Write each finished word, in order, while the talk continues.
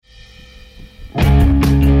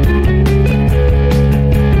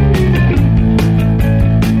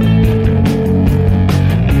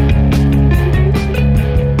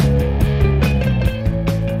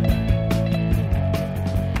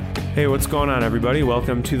on, everybody?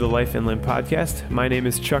 Welcome to the Life in Limb podcast. My name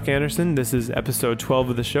is Chuck Anderson. This is episode 12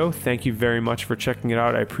 of the show. Thank you very much for checking it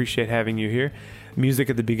out. I appreciate having you here. Music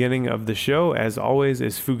at the beginning of the show, as always,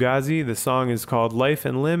 is Fugazi. The song is called Life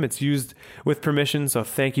in Limb. It's used with permission, so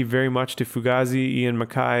thank you very much to Fugazi, Ian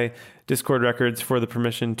Mackay, Discord Records for the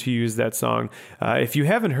permission to use that song. If you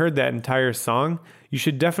haven't heard that entire song, you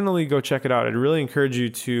should definitely go check it out. I'd really encourage you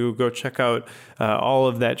to go check out all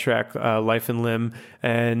of that track, Life in Limb.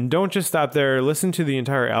 And don't just stop there. Listen to the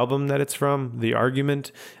entire album that it's from, The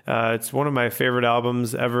Argument. It's one of my favorite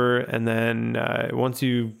albums ever. And then once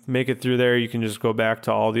you make it through there, you can just go back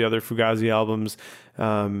to all the other Fugazi albums.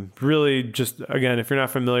 Really just, again, if you're not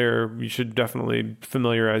familiar, you should definitely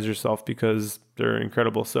familiarize yourself because they're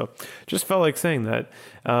incredible. So just felt like saying that.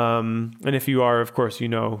 And if you are, of course, you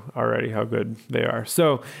know already how good they are.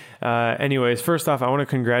 So anyways, first off, I want to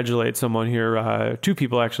congratulate someone here, two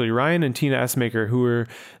people actually, Ryan and Tina Essmaker, who were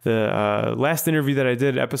the last interview that I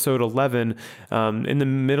did, episode 11, in the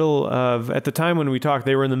middle of, at the time when we talked,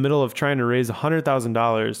 they were in the middle of trying to raise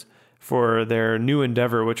 $100,000 for their new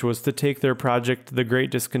endeavor, which was to take their project,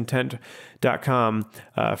 thegreatdiscontent.com,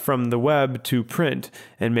 from the web to print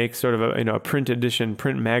and make sort of a print edition,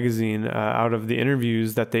 print magazine out of the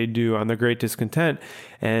interviews that they do on The Great Discontent.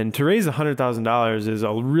 And to raise $100,000 is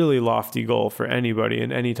a really lofty goal for anybody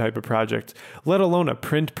in any type of project, let alone a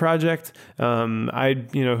print project. I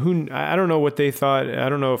don't know what they thought. I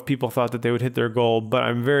don't know if people thought that they would hit their goal, but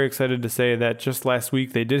I'm very excited to say that just last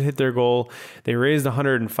week they did hit their goal. They raised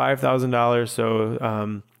 $105,000.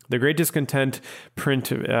 So the Great Discontent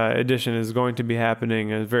print edition is going to be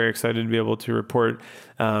happening. I'm very excited to be able to report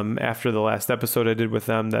after the last episode I did with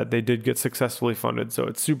them that they did get successfully funded. So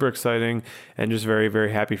it's super exciting and just very,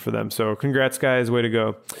 very happy for them. So congrats, guys. Way to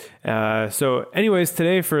go. So anyways,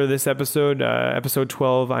 today for this episode, episode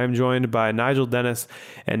 12, I'm joined by Nigel Dennis.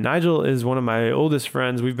 And Nigel is one of my oldest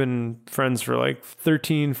friends. We've been friends for like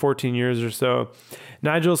 13, 14 years or so.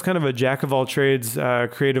 Nigel is kind of a jack of all trades,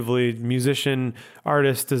 creatively, musician,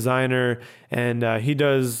 artist, designer, and he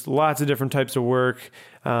does lots of different types of work.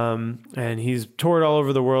 And he's toured all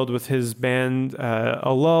over the world with his band,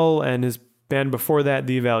 Alull, and his band before that,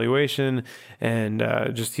 The Evaluation. And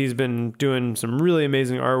he's been doing some really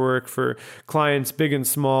amazing artwork for clients, big and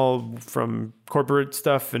small, from corporate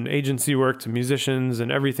stuff and agency work to musicians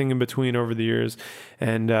and everything in between over the years.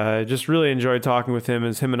 And just really enjoyed talking with him,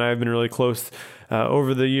 as him and I have been really close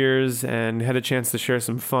over the years, and had a chance to share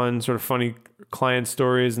some fun, sort of funny client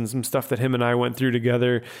stories and some stuff that him and I went through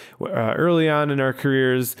together early on in our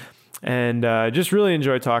careers. And just really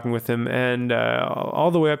enjoyed talking with him, and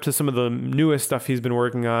all the way up to some of the newest stuff he's been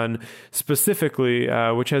working on, specifically,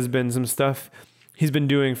 which has been some stuff he's been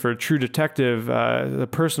doing for True Detective, the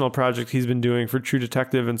personal project he's been doing for True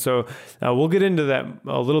Detective. And so we'll get into that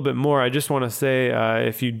a little bit more. I just want to say,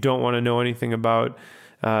 if you don't want to know anything about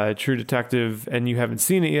True Detective and you haven't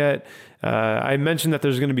seen it yet, I mentioned that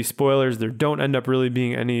there's going to be spoilers. There don't end up really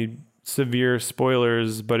being any severe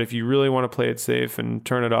spoilers, but if you really want to play it safe and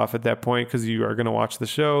turn it off at that point because you are going to watch the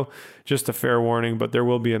show, just a fair warning, but there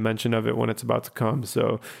will be a mention of it when it's about to come,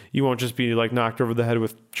 so you won't just be like knocked over the head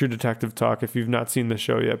with True Detective talk if you've not seen the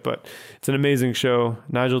show yet. But it's an amazing show.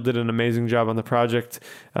 Nigel did an amazing job on the project,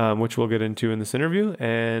 which we'll get into in this interview,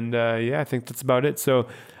 and I think that's about it. So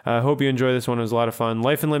I hope you enjoy this one. It was a lot of fun.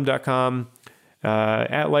 lifeandlimb.com.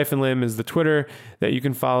 At Life and Limb is the Twitter that you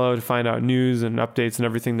can follow to find out news and updates and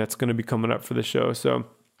everything that's going to be coming up for the show. So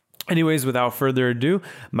anyways, without further ado,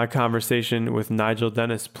 my conversation with Nigel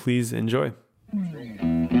Dennis. Please enjoy.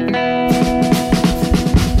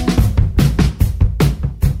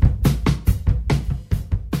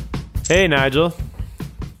 Hey, Nigel.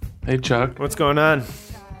 Hey, Chuck. What's going on?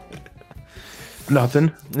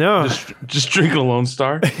 Nothing. No. Just drinking a Lone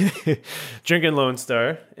Star. Drinking Lone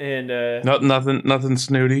Star. And nothing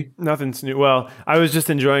snooty. Nothing snooty. Well, I was just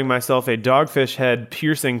enjoying myself a Dogfish Head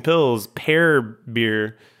Piercing Pills pear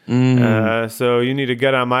beer. So you need to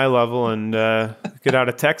get on my level and get out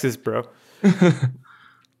of Texas, bro.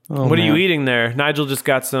 What are you eating there? Nigel just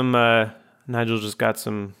got some. I'm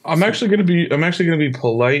actually gonna be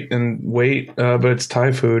polite and wait, but it's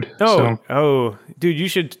Thai food. Oh, dude, you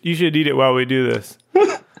should eat it while we do this.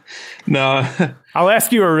 No, I'll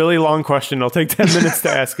ask you a really long question. It'll take 10 minutes to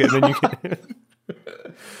ask it, and then you can.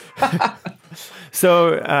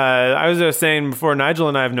 So I was saying before, Nigel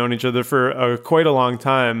and I have known each other for quite a long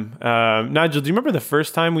time. Nigel, do you remember the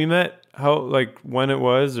first time we met? When it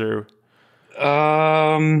was, or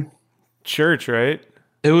church, right?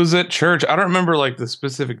 It was at church. I don't remember the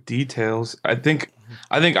specific details. I think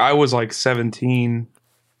I was 17.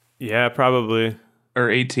 Yeah, probably. Or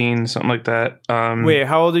 18, something like that. Wait,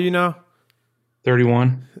 how old are you now?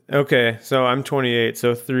 31. Okay, so I'm 28,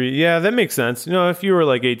 so 3. Yeah, that makes sense. If you were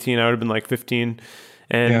like 18, I would have been like 15.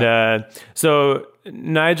 And so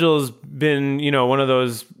Nigel's been, one of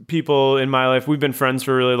those people in my life. We've been friends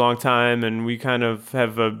for a really long time, and we kind of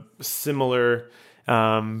have a similar,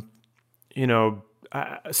 storyline,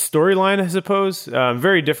 I suppose.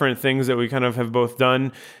 Very different things that we kind of have both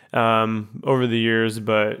done over the years,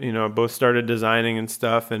 but, both started designing and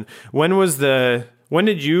stuff. And when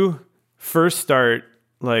did you first start,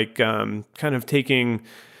 like, kind of taking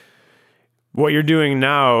what you're doing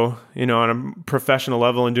now, on a professional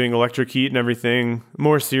level and doing Electric Heat and everything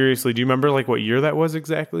more seriously? Do you remember like what year that was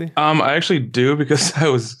exactly? I actually do, because I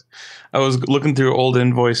was looking through old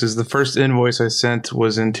invoices. The first invoice I sent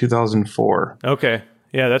was in 2004. Okay.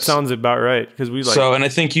 Yeah, that sounds about right. Because and I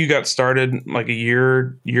think you got started like a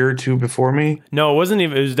year or two before me. No, it wasn't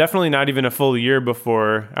even. It was definitely not even a full year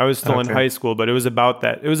before. I was still in high school, but it was about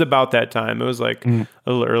that. It was about that time. It was like a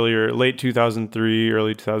little earlier, late 2003,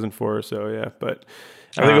 early 2004 or so. Yeah, but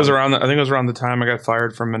I think it was around. I think it was around the time I got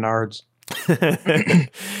fired from Menards.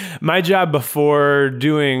 My job before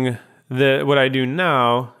doing what I do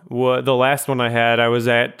now, the last one I had, I was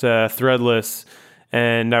at Threadless.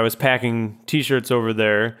 And I was packing T-shirts over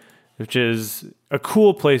there, which is a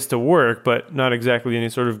cool place to work, but not exactly any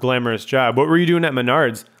sort of glamorous job. What were you doing at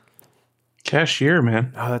Menards? Cashier,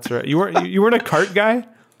 man. Oh, that's right. You weren't a cart guy?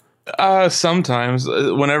 Sometimes,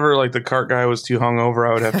 whenever like the cart guy was too hungover,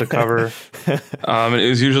 I would have to cover. It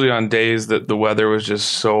was usually on days that the weather was just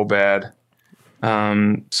so bad.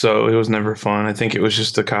 So it was never fun. I think it was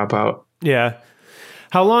just a cop out. Yeah.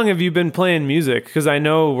 How long have you been playing music? Because I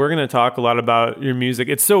know we're going to talk a lot about your music.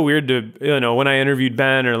 It's so weird to, when I interviewed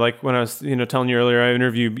Ben, or like when I was, telling you earlier, I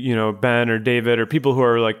interviewed, Ben or David or people who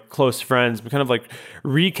are like close friends, but kind of like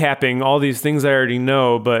recapping all these things I already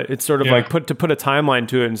know, but it's sort of like put a timeline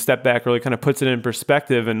to it and step back really kind of puts it in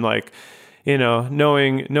perspective. And like,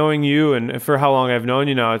 knowing you and for how long I've known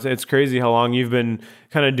you now, it's crazy how long you've been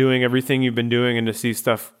kind of doing everything you've been doing, and to see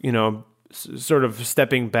stuff, sort of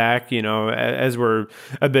stepping back, as we're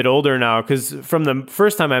a bit older now. Because from the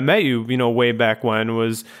first time I met you, way back when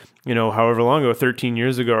was, however long ago, 13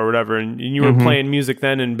 years ago or whatever, and you were playing music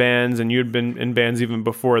then in bands, and you'd been in bands even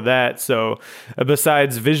before that. So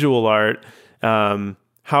besides visual art,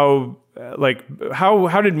 how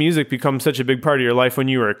did music become such a big part of your life when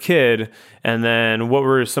you were a kid? And then what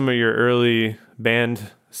were some of your early band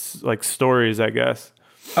like stories, I guess?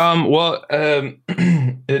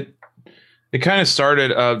 It kind of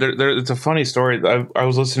started. It's a funny story. I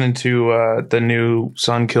was listening to the new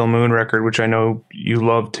Sun Kil Moon record, which I know you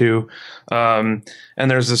love too. And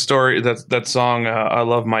there's a story that song "I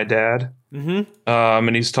Love My Dad,"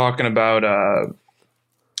 and he's talking about.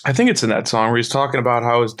 I think it's in that song where he's talking about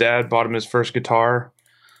how his dad bought him his first guitar.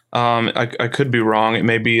 I could be wrong. It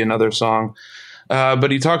may be another song.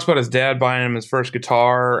 But he talks about his dad buying him his first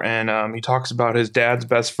guitar, and he talks about his dad's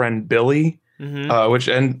best friend Billy. Which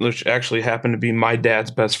actually happened to be my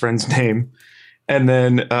dad's best friend's name. And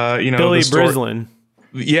then Billy Brislin.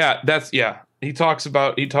 Yeah, he talks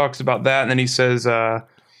about that, and then he says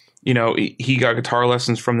he got guitar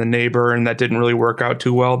lessons from the neighbor, and that didn't really work out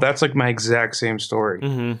too well. That's like my exact same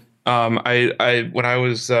story. I when I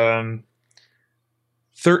was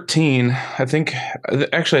 13, I think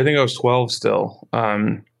I was 12 still.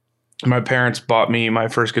 My parents bought me my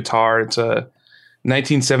first guitar. It's a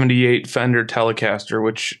 1978 Fender Telecaster,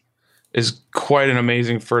 which is quite an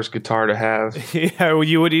amazing first guitar to have. Yeah,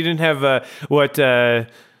 you didn't have what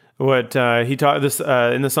he taught this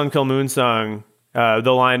in the Sun Kil Moon song.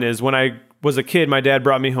 The line is, "When I was a kid, my dad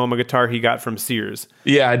brought me home a guitar he got from Sears."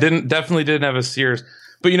 Yeah, I definitely didn't have a Sears,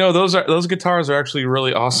 but those guitars are actually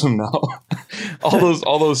really awesome now.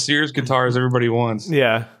 all those Sears guitars everybody wants.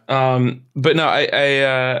 Yeah. But no,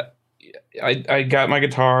 I got my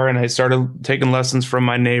guitar, and I started taking lessons from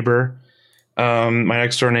my neighbor, my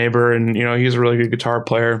next door neighbor, and he's a really good guitar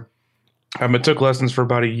player. I took lessons for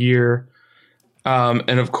about a year, and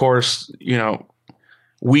of course,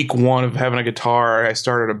 week one of having a guitar, I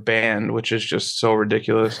started a band, which is just so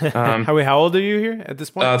ridiculous. How old are you here at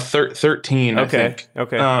this point? 13. Okay. I think.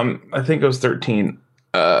 Okay. I think I was 13,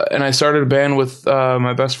 and I started a band with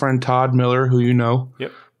my best friend Todd Miller, who you know.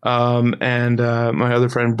 Yep. And my other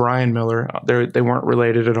friend Brian Miller. They weren't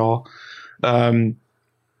related at all.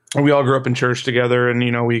 We all grew up in church together, and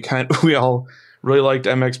we all really liked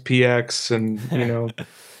MXPX, and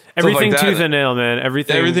everything like tooth and nail, man.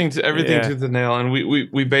 Everything tooth and nail. And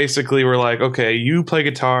we basically were like, okay, you play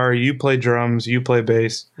guitar, you play drums, you play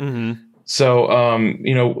bass. So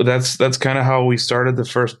that's kind of how we started the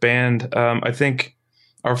first band. I think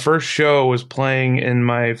our first show was playing in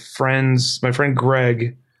my friend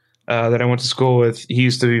Greg, that I went to school with. He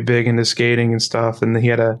used to be big into skating and stuff, and he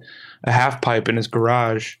had a half pipe in his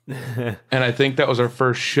garage. And I think that was our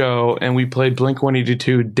first show, and we played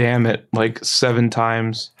Blink-182, Damn It, like 7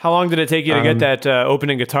 times. How long did it take you to get that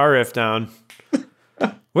opening guitar riff down?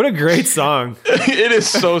 What a great song. It is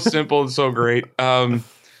so simple and so great. No,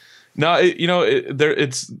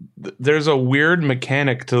 there's a weird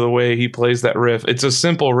mechanic to the way he plays that riff. It's a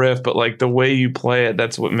simple riff, but like the way you play it,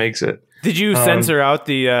 that's what makes it. Did you censor out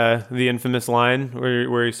the infamous line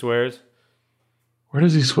where he swears? Where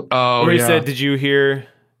does he swear? Oh, where he said, "Did you hear?"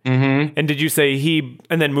 Mm-hmm. And did you say he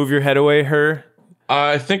and then move your head away? Her?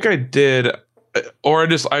 I think I did, or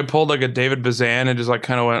I pulled like a David Bazan and just like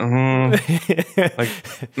kind of went, like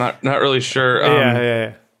not really sure.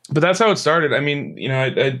 Yeah. But that's how it started. I mean,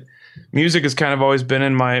 music has kind of always been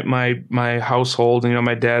in my household.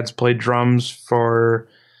 My dad's played drums for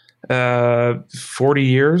 40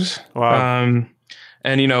 years. Wow.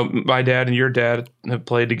 And my dad and your dad have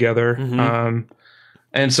played together. Mm-hmm.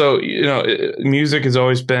 And so music has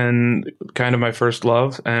always been kind of my first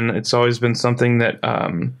love, and it's always been something that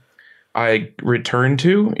I return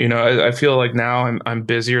to. I feel like now I'm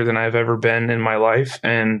busier than I've ever been in my life,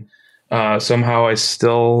 and somehow I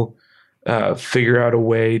still figure out a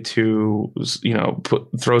way to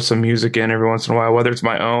throw some music in every once in a while, whether it's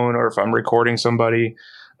my own or if I'm recording somebody.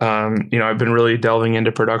 I've been really delving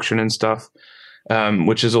into production and stuff,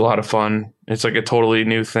 which is a lot of fun. It's like a totally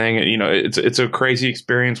new thing. It's a crazy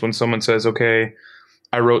experience when someone says, "Okay,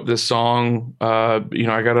 I wrote this song. I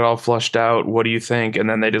got it all flushed out. What do you think?" And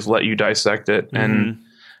then they just let you dissect it,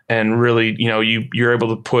 and really, you're able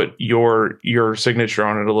to put your signature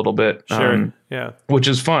on it a little bit. Sure. Yeah. Which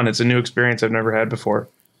is fun. It's a new experience I've never had before.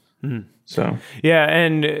 Mm. So yeah,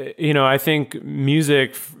 and I think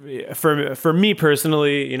music for me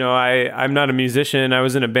personally, I'm not a musician. I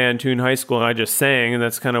was in a band too in high school, and I just sang, and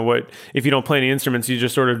that's kind of what, if you don't play any instruments, you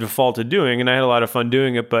just sort of default to doing. And I had a lot of fun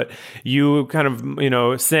doing it. But you kind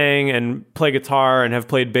of sang and play guitar and have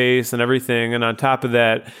played bass and everything, and on top of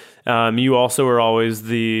that, you also were always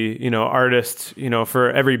the artist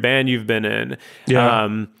for every band you've been in.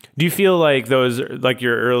 Yeah. Do you feel like those, like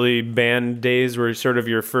your early band days, were sort of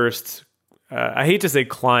your first? I hate to say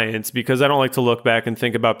clients, because I don't like to look back and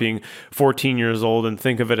think about being 14 years old and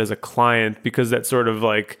think of it as a client, because that's sort of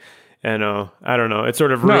like, I don't know. It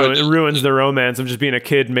sort of ruins the romance of just being a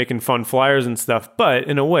kid making fun flyers and stuff. But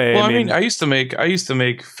in a way, well, I mean, I used to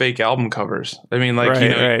make fake album covers. I mean, like,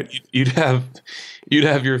 right. You'd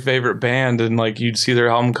have your favorite band, and like you'd see their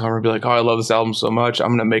album cover and be like, "Oh, I love this album so much, I'm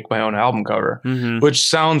going to make my own album cover," which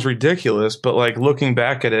sounds ridiculous, but like looking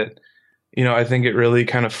back at it, I think it really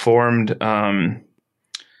kind of formed an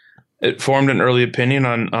early opinion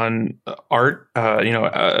on art,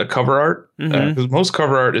 cover art, because most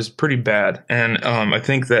cover art is pretty bad, and I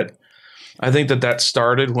think that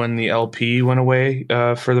started when the LP went away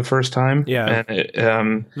for the first time. Yeah,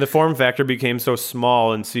 and the form factor became so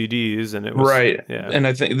small in CDs, and it was right. Yeah. And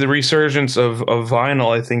I think the resurgence of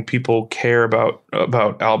vinyl, I think people care about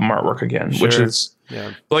album artwork again, sure. Which is.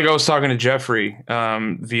 Yeah. Like I was talking to Jeffrey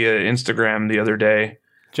via Instagram the other day.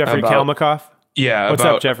 Jeffrey Kalmakoff? Yeah. What's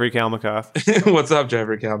up, Jeffrey Kalmakoff? What's up,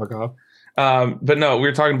 Jeffrey Kalmakoff? But no, we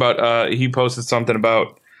were talking about, he posted something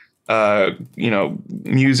about,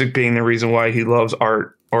 music being the reason why he loves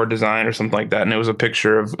art or design or something like that. And it was a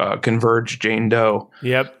picture of Converge Jane Doe.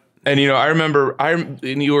 Yep. And, I remember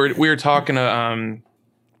we were talking about,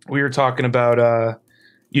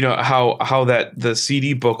 how that the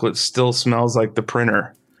CD booklet still smells like the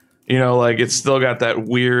printer, like it's still got that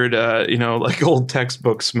weird, like old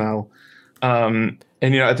textbook smell. And,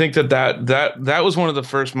 I think that was one of the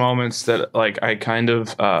first moments that like I kind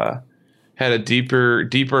of had a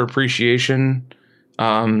deeper appreciation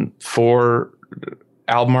for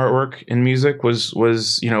album artwork in music was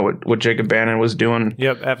what Jacob Bannon was doing.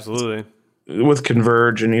 Yep, absolutely. With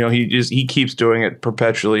Converge, and he keeps doing it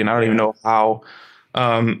perpetually, and I don't even know how.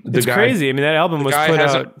 It's crazy. I mean, that album was put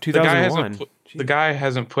out 2001. The guy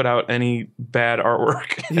hasn't put out any bad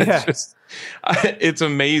artwork. Yeah. It's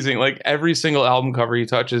amazing. Like every single album cover he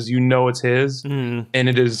touches, it's his, and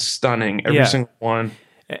it is stunning. Every single one.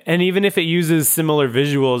 And even if it uses similar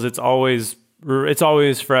visuals, it's always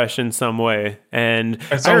fresh in some way. And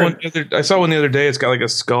I saw one the other day. It's got like a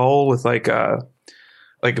skull with like a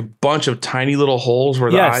bunch of tiny little holes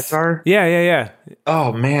where the eyes are. Yeah.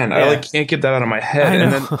 Oh man, I can't get that out of my head.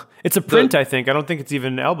 And then it's a print, I think. I don't think it's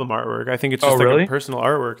even album artwork. I think it's just like a personal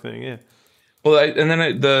artwork thing. Yeah. Well, and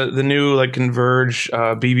then the new like Converge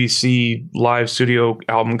BBC live studio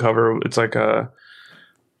album cover. It's like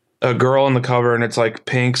a girl on the cover, and it's like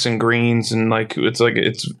pinks and greens, and like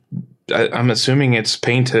I'm assuming it's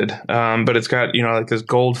painted, but it's got like this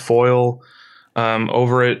gold foil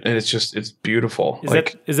over it, and it's beautiful.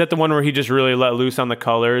 Is that the one where he just really let loose on the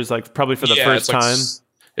colors, like probably for the first time?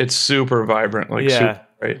 It's super vibrant, super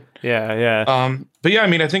bright. Yeah. But yeah, I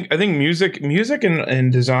mean, I think music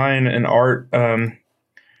and design and art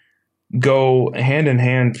go hand in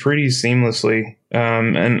hand pretty seamlessly,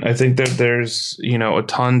 and I think that there's a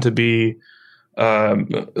ton to be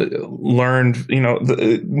learned.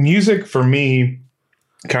 The music for me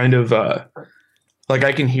kind of like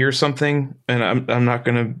I can hear something, and I'm not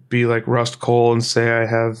gonna be like Rust Cole and say I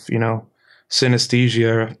have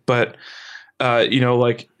synesthesia, but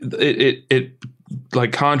like it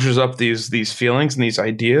like conjures up these feelings and these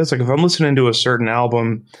ideas. Like if I'm listening to a certain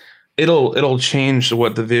album, it'll change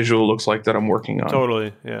what the visual looks like that I'm working on.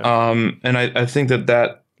 Totally. Yeah. And I think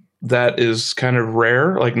that is kind of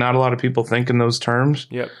rare. Like not a lot of people think in those terms.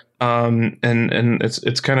 Yep. And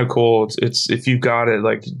it's kind of cool. It's if you've got it,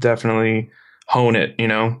 like definitely hone it,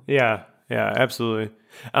 Yeah, absolutely.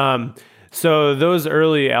 So those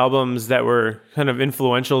early albums that were kind of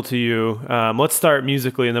influential to you, let's start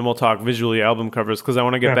musically and then we'll talk visually album covers, because I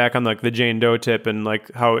want to get back on like the Jane Doe tip and like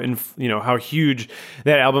how how huge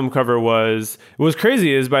that album cover was. What was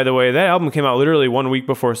crazy is, by the way, that album came out literally 1 week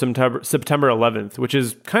before September 11th, which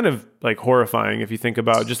is kind of like horrifying if you think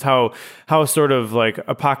about just how sort of like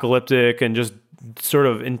apocalyptic and just sort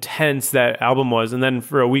of intense that album was. And then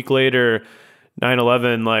for a week later,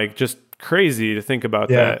 9/11, like just crazy to think about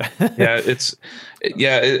that.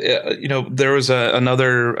 There was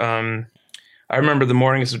another I remember the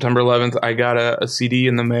morning of September 11th, I got a CD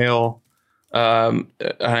in the mail. And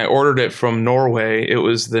I ordered it from Norway. It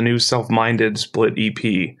was the new Self-Minded split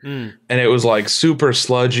EP. And it was like super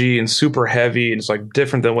sludgy and super heavy, and it's like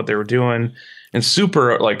different than what they were doing, and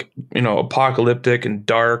super like apocalyptic and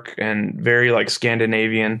dark and very like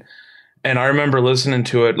Scandinavian. And I remember listening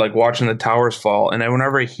to it, like watching the towers fall. And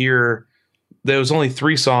whenever I hear, there was only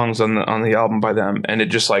 3 songs on the album by them, and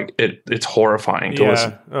it just like it's horrifying to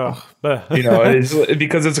listen. It's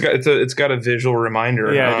because it's got a visual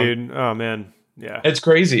reminder. Yeah, dude. Oh man. Yeah. It's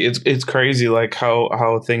crazy. It's crazy like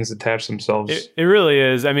how things attach themselves. It really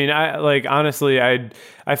is. I mean, honestly, I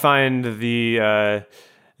find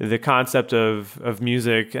the concept of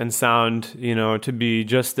music and sound, to be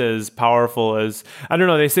just as powerful as, I don't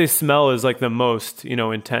know, they say smell is like the most,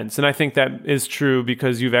 intense. And I think that is true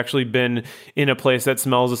because you've actually been in a place that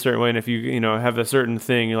smells a certain way. And if you, have a certain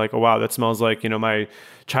thing, you're like, oh, wow, that smells like, my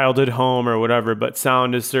childhood home or whatever. But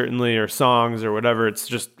sound is certainly, or songs or whatever, it's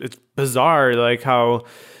bizarre, like how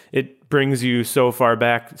it brings you so far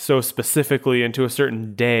back, so specifically into a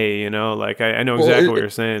certain day, like I know exactly what you're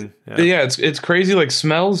saying. Yeah, it's crazy. Like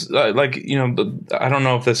smells, like, I don't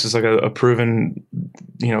know if this is like a proven,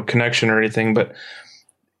 connection or anything, but,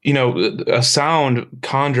 a sound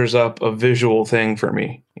conjures up a visual thing for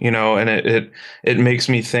me, and it makes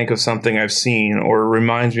me think of something I've seen or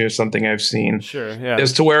reminds me of something I've seen. Sure. Yeah.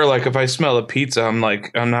 As to where, like, if I smell a pizza, I'm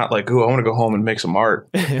not like, ooh, I want to go home and make some art.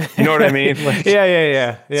 You know what I mean? Like,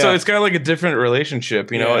 yeah. So it's kind of like a different relationship,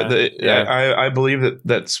 I believe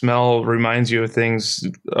that smell reminds you of things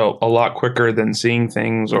a lot quicker than seeing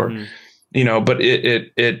things or, but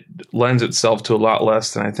it lends itself to a lot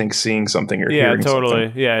less than I think seeing something or hearing totally.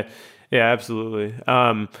 something. Yeah, absolutely.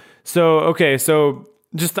 So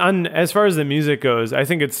just on as far as the music goes, I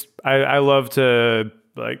think I love to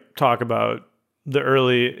like talk about the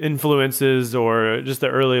early influences or just the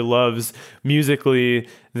early loves musically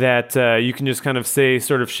that you can just kind of say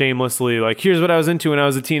sort of shamelessly, like, here's what I was into when I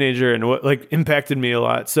was a teenager and what like impacted me a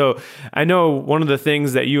lot. So I know one of the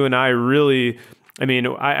things that you and I really,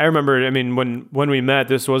 I remember, when we met,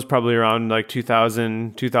 this was probably around like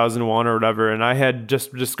 2000, 2001 or whatever. And I had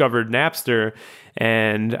just discovered Napster,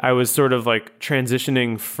 and I was sort of like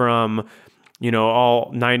transitioning from,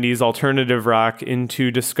 all 90s alternative rock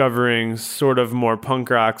into discovering sort of more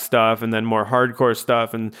punk rock stuff and then more hardcore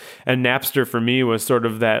stuff. And Napster for me was sort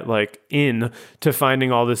of that like in to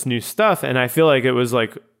finding all this new stuff. And I feel like it was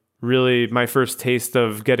like really my first taste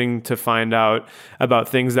of getting to find out about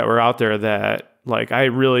things that were out there that, like, I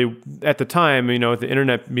really, at the time, with the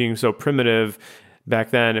internet being so primitive back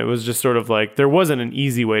then, it was just sort of like, there wasn't an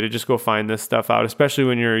easy way to just go find this stuff out, especially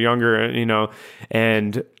when you're younger,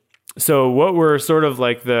 and so what were sort of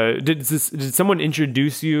like did someone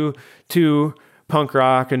introduce you to punk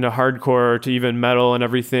rock and to hardcore, to even metal and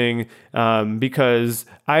everything? Because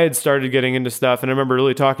I had started getting into stuff, and I remember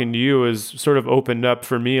really talking to you as sort of opened up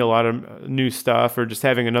for me a lot of new stuff, or just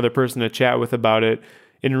having another person to chat with about it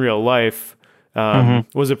in real life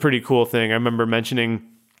was a pretty cool thing. I remember mentioning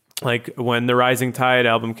like when the Rising Tide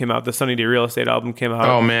album came out, the Sunny Day Real Estate album came out.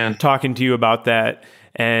 Oh, man. Talking to you about that.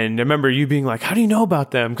 And I remember you being like, how do you know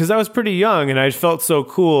about them? Because I was pretty young and I felt so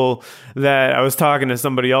cool that I was talking to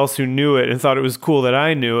somebody else who knew it and thought it was cool that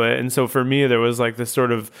I knew it. And so for me, there was like this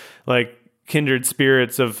sort of like kindred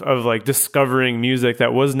spirits of like discovering music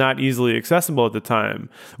that was not easily accessible at the time,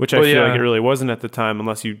 which I feel like it really wasn't at the time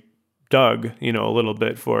unless you dug, a little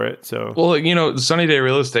bit for it. So, well, Sunny Day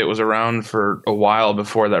Real Estate was around for a while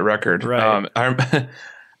before that record. Right.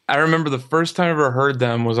 I remember the first time I ever heard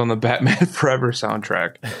them was on the Batman Forever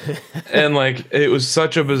soundtrack. And like, it was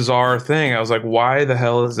such a bizarre thing. I was like, why the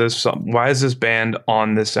hell is why is this band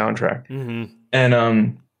on this soundtrack? Mm-hmm.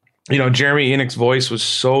 And, Jeremy Enig's voice was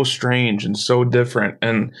so strange and so different.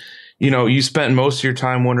 And, you spent most of your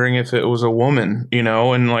time wondering if it was a woman,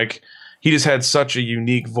 and like, he just had such a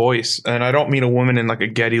unique voice. And I don't mean a woman in like a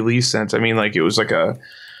Geddy Lee sense. I mean, like, it was like a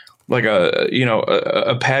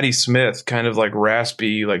Patti Smith kind of like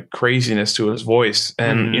raspy, like craziness to his voice.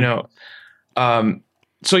 And,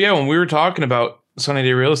 so yeah, when we were talking about Sunny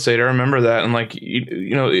Day Real Estate, I remember that. And like,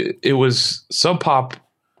 it was Sub Pop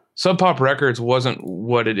Records wasn't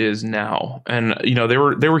what it is now. And, they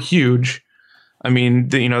were huge. I mean,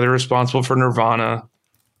 they're responsible for Nirvana,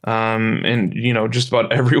 and, just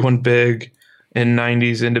about everyone big in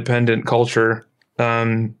 90s independent culture.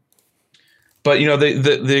 But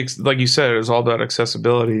they like you said, it was all about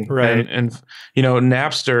accessibility, right? And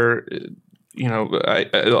Napster,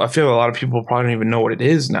 I feel a lot of people probably don't even know what it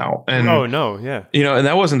is now. And oh no, yeah, and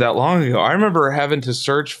that wasn't that long ago. I remember having to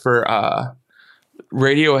search for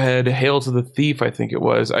Radiohead, "Hail to the Thief," I think it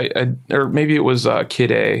was, or maybe it was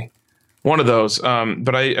Kid A, one of those.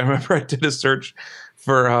 But I remember I did a search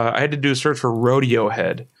for I had to do a search for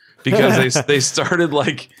Rodeohead because they started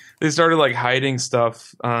hiding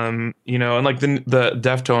stuff, and like the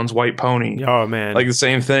Deftones White Pony. Oh man, like the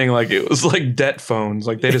same thing. Like it was like debt phones.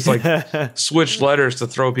 Like they just like switched letters to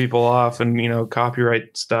throw people off, and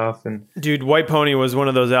copyright stuff. And dude, White Pony was one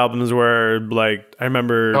of those albums where like I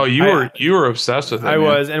remember. Oh, you were obsessed with it. I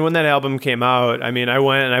was, and when that album came out, I mean, I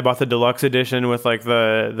went and I bought the deluxe edition with like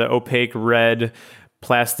the opaque red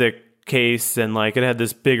plastic case, and like it had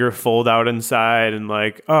this bigger fold out inside, and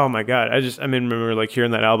like, oh my god, I remember like hearing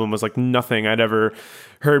that album was like nothing I'd ever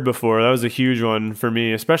heard before. That was a huge one for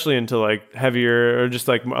me, especially into like heavier or just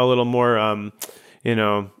like a little more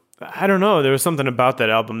I don't know, there was something about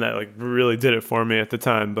that album that like really did it for me at the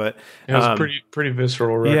time. But it was pretty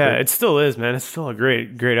visceral record. Yeah, it still is, man. It's still a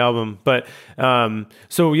great album. But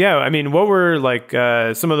so yeah, I mean, what were like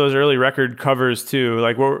some of those early record covers too?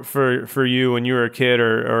 Like what for you when you were a kid,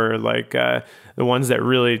 or like the ones that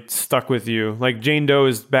really stuck with you? Like Jane Doe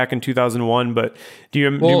is back in 2001, but do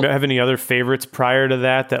you have any other favorites prior to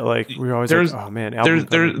that like we were always like, oh man,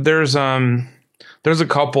 there's a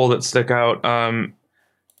couple that stick out.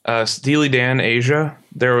 Steely Dan Asia.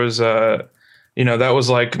 There was that was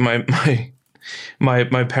like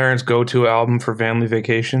my parents' go-to album for family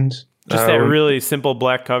vacations. Just that really simple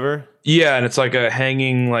black cover. Yeah, and it's like a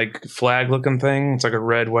hanging like flag looking thing. It's like a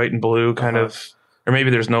red, white, and blue kind of, or maybe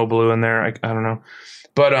there's no blue in there. I don't know,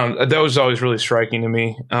 but that was always really striking to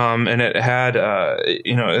me. And it had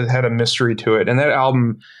it had a mystery to it, and that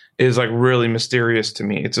album is like really mysterious to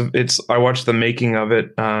me. I watched the making of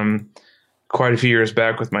it quite a few years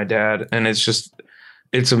back with my dad, and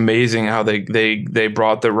it's amazing how they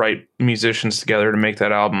brought the right musicians together to make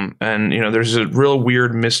that album. And there's a real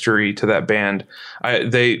weird mystery to that band.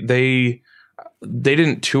 They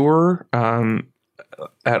didn't tour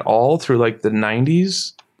at all through like the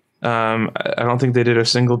 90s. I don't think they did a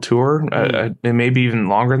single tour. It may be even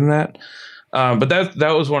longer than that. But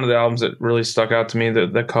that was one of the albums that really stuck out to me.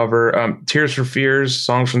 The cover, Tears for Fears,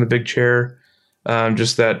 Songs from the Big Chair.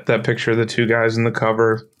 Just that picture of the two guys in the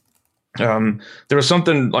cover. There was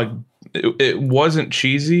something like it wasn't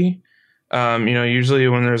cheesy. Usually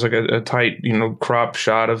when there's like a tight, crop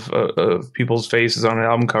shot of people's faces on an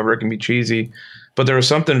album cover, it can be cheesy. But there was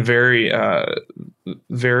something very,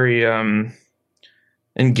 very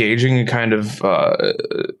engaging and kind of,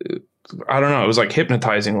 I don't know. It was like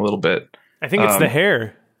hypnotizing a little bit. I think it's the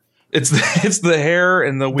hair. It's the hair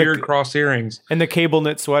and the weird cross earrings and the cable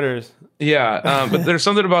knit sweaters. Yeah, but there's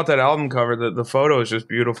something about that album cover that the photo is just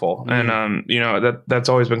beautiful, and that's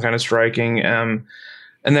always been kind of striking. And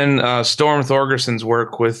then Storm Thorgerson's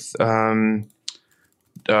work with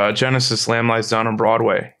Genesis, Lamb Lies Down on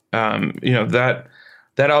Broadway. That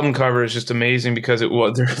album cover is just amazing because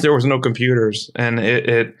there was no computers, and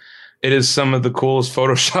it is some of the coolest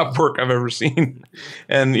Photoshop work I've ever seen.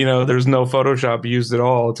 And there's no Photoshop used at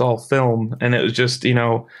all. It's all film, and it was just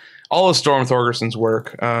all of Storm Thorgerson's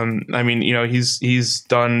work. I mean, you know, he's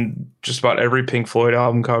done just about every Pink Floyd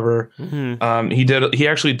album cover. He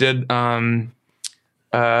actually did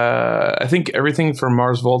I think everything from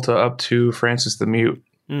Mars Volta up to Francis the Mute.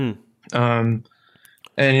 And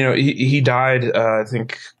you know, he died I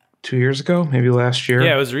think 2 years ago, maybe last year.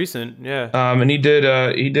 Yeah, it was recent. Yeah. And he did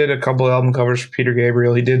a couple of album covers for Peter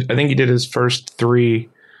Gabriel. I think he did his first three,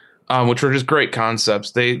 which were just great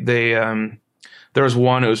concepts. There was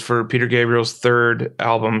one, it was for Peter Gabriel's third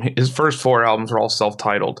album. His first four albums were all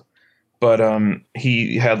self-titled, but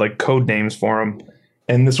he had like code names for them.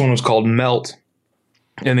 And this one was called Melt.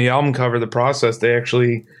 And the album cover, the process, they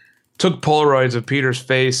actually took Polaroids of Peter's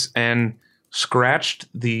face and scratched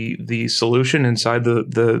the solution inside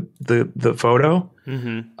the photo.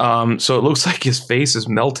 So it looks like his face is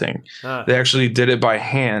melting. They actually did it by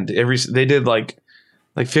hand. They did like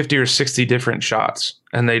 50 or 60 different shots,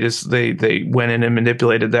 and they went in and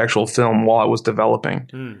manipulated the actual film while it was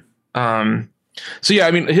developing. So yeah,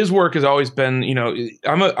 I mean, his work has always been, you know,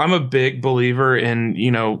 I'm a big believer in,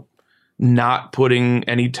 you know, not putting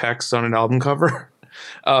any text on an album cover.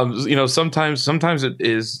 You know, sometimes it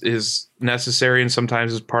is necessary, and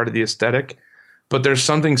sometimes it's part of the aesthetic. But there's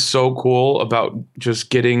something so cool about just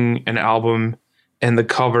getting an album and the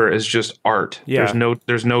cover is just art. Yeah.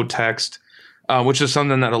 There's no text, which is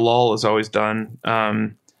something that Alul has always done.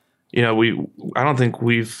 You know, I don't think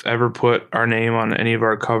we've ever put our name on any of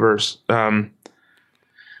our covers.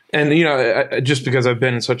 And you know, just because I've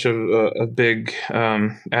been such a big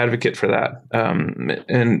advocate for that,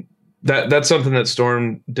 and that's something that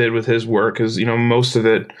Storm did with his work, is, you know, most of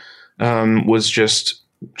it was just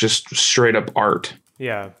straight up art.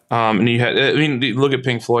 Yeah. And look at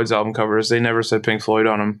Pink Floyd's album covers; they never said Pink Floyd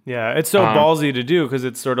on them. Yeah, it's so ballsy to do, because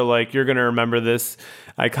it's sort of like you're going to remember this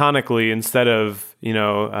iconically instead of, you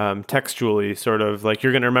know, textually. Sort of like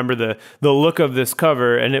you're going to remember the look of this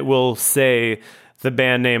cover, and it will say the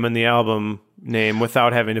band name and the album name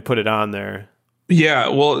without having to put it on there. Yeah,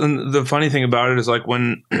 well, and the funny thing about it is, like,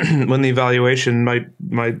 when the Evaluation,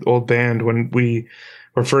 my old band, when we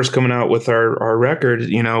were first coming out with our record,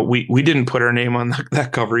 you know, we didn't put our name on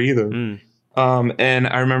that cover either. And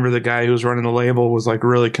I remember the guy who was running the label was like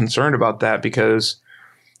really concerned about that, because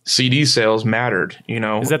CD sales mattered, you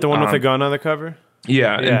know. Is that the one with the gun on the cover?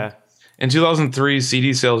 Yeah. Yeah. In 2003,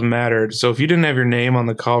 CD sales mattered. So if you didn't have your name on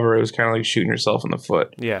the cover, it was kind of like shooting yourself in the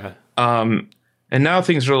foot. Yeah. And now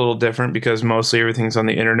things are a little different, because mostly everything's on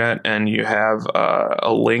the internet, and you have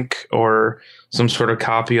a link or some sort of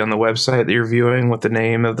copy on the website that you're viewing with the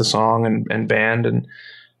name of the song and band. And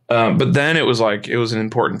but then it was an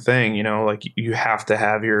important thing, you know, like you have to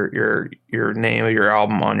have your name of your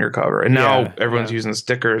album on your cover. And now everyone's using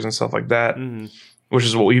stickers and stuff like that, which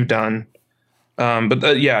is what we've done. But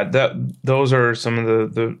those are some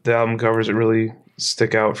of the album covers that really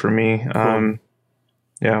stick out for me. Cool.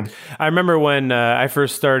 Yeah. I remember when I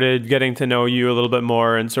first started getting to know you a little bit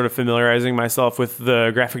more and sort of familiarizing myself with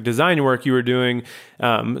the graphic design work you were doing.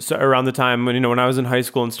 So around the time when I was in high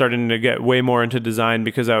school and starting to get way more into design,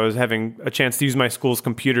 because I was having a chance to use my school's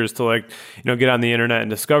computers to get on the internet and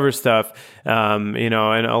discover stuff. And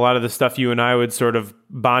a lot of the stuff you and I would sort of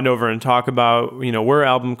bond over and talk about, were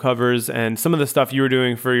album covers, and some of the stuff you were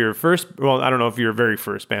doing for your first, well, I don't know if your very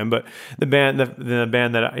first band, but the band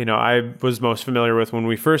that, I was most familiar with when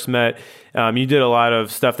we first met, you did a lot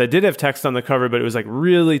of stuff that did have text on the cover, but it was like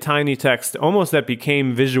really tiny text, almost that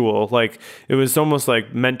became visual. Like it was almost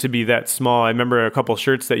like meant to be that small. I remember a couple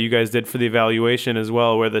shirts that you guys did for the Evaluation as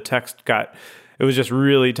well, where the text it was just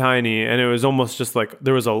really tiny, and it was almost just like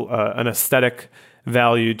there was an aesthetic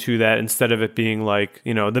value to that, instead of it being like,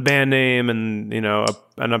 the band name and, and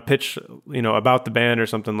a pitch, about the band or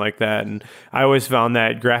something like that. And I always found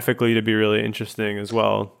that graphically to be really interesting as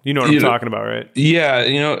well. You know what I'm talking about, right? Yeah.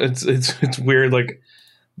 It's weird. Like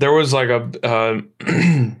there was like a,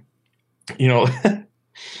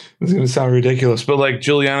 it's going to sound ridiculous, but like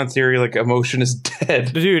Juliana Theory, like Emotion is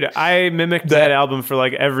Dead. Dude, I mimicked that album for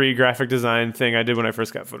like every graphic design thing I did when I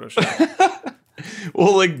first got Photoshop.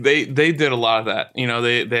 Well, like they did a lot of that.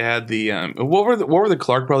 They had the what were the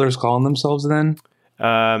Clark brothers calling themselves then?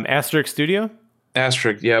 Asterisk Studio.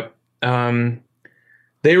 Asterisk, yep.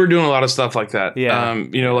 They were doing a lot of stuff like that. Yeah.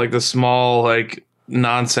 Like the small, like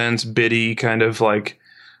nonsense bitty kind of like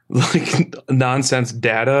nonsense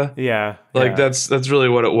data. Yeah. Like that's really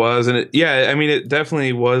what it was, and it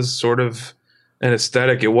definitely was sort of an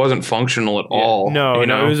aesthetic. It wasn't functional at all. No, it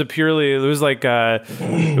was like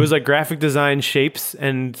graphic design shapes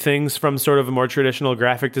and things from sort of a more traditional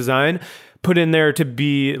graphic design, put in there to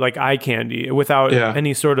be like eye candy without Yeah.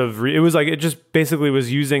 any sort of it was like it just basically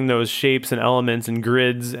was using those shapes and elements and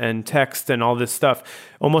grids and text and all this stuff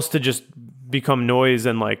almost to just become noise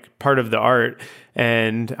and like part of the art.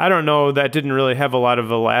 And I don't know, that didn't really have a lot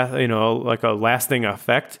of a lasting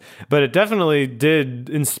effect, but it definitely did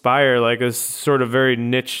inspire like a sort of very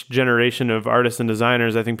niche generation of artists and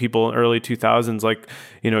designers. I think people in early 2000s, like,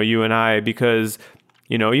 you and I, because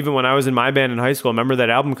even when I was in my band in high school, I remember that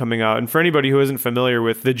album coming out. And for anybody who isn't familiar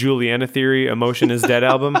with the Juliana Theory Emotion is Dead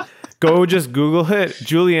album, go just Google it.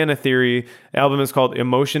 Juliana Theory album is called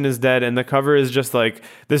Emotion is Dead. And the cover is just like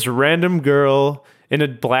this random girl in a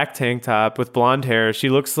black tank top with blonde hair. She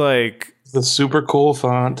looks like the super cool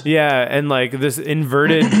font. Yeah. And like this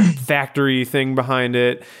inverted factory thing behind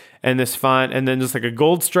it. And this font, and then just like a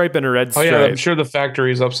gold stripe and a red stripe. Oh yeah, I'm sure the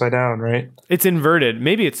factory is upside down, right? It's inverted.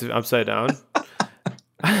 Maybe it's upside down.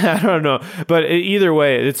 I don't know. But either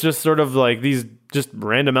way, it's just sort of like these just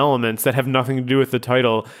random elements that have nothing to do with the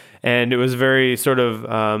title. And it was very sort of,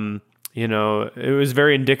 it was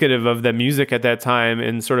very indicative of the music at that time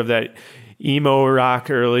and sort of that emo rock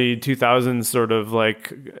early 2000s sort of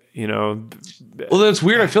like, Well, that's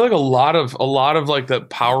weird. I feel like a lot of like the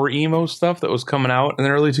power emo stuff that was coming out in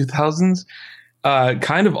the early 2000s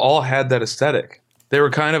kind of all had that aesthetic. They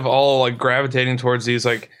were kind of all like gravitating towards these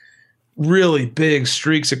like really big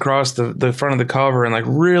streaks across the front of the cover and like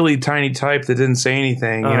really tiny type that didn't say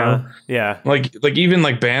anything, Yeah. like even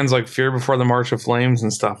like bands like Fear Before the March of Flames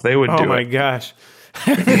and stuff, they would do it. Oh my gosh.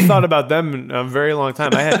 I haven't thought about them in a very long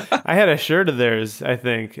time. I had a shirt of theirs, I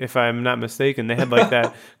think, if I'm not mistaken. They had like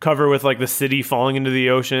that cover with like the city falling into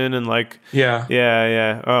the ocean and like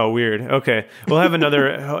yeah. Oh, weird. Okay, we'll have an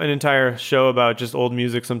entire show about just old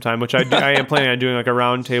music sometime, which I am planning on doing like a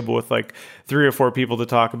round table with like 3 or 4 people to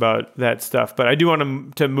talk about that stuff. But I do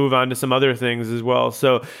want to move on to some other things as well.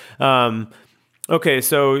 So. Okay,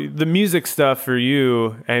 so the music stuff for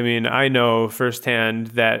you, I mean, I know firsthand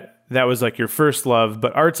that was like your first love,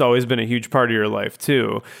 but art's always been a huge part of your life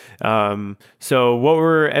too. So what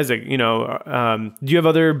were, do you have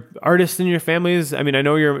other artists in your families? I mean, I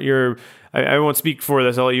know I won't speak for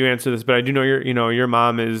this. I'll let you answer this, but I do know your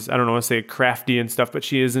mom is, I don't know, I want to say crafty and stuff, but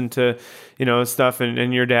she is into, stuff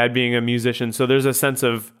and your dad being a musician. So there's a sense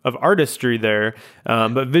of artistry there.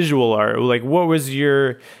 But visual art, like what was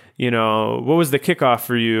what was the kickoff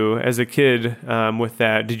for you as a kid with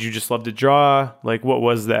that? Did you just love to draw? Like, what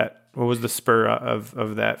was that? What was the spur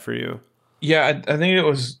of that for you? Yeah, I think it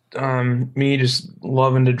was me just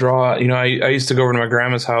loving to draw. I used to go over to my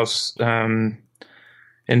grandma's house in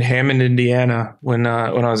Hammond, Indiana, when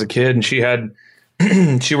I was a kid, and she had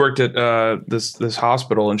she worked at this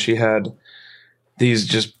hospital, and she had these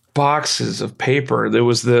just boxes of paper. There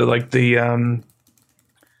was I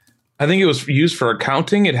think it was used for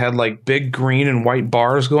accounting. It had like big green and white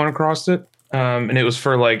bars going across it, and it was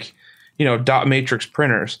for like dot matrix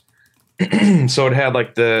printers. So it had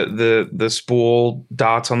like the spool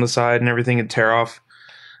dots on the side and everything, and tear off.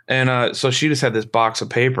 And so she just had this box of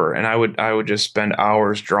paper, and I would just spend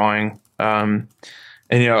hours drawing. And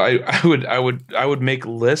I would make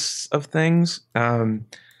lists of things.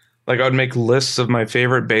 Like I would make lists of my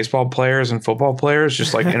favorite baseball players and football players,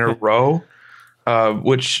 just like in a row,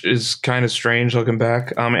 which is kind of strange looking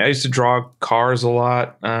back. I used to draw cars a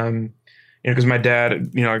lot. Because my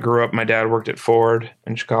dad, I grew up, my dad worked at Ford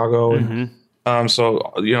in Chicago. And so,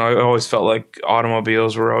 I always felt like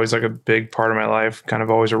automobiles were always like a big part of my life, kind of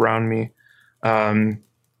always around me. But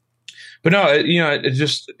no, it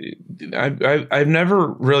just, I've never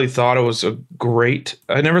really thought I was I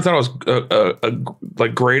never thought I was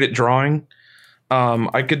like great at drawing.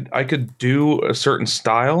 I could do a certain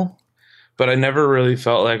style, but I never really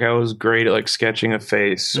felt like I was great at like sketching a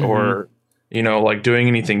face or, like doing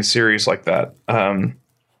anything serious like that.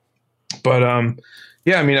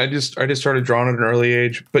 Yeah, I mean, I just started drawing at an early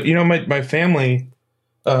age, but my family,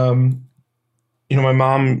 my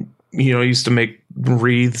mom, used to make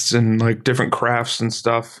wreaths and like different crafts and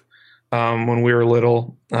stuff. When we were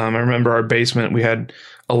little, I remember our basement, we had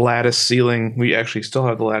a lattice ceiling. We actually still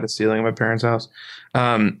have the lattice ceiling in my parents' house.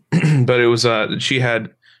 But it was, she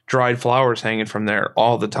had dried flowers hanging from there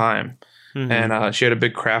all the time. And she had a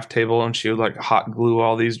big craft table, and she would like hot glue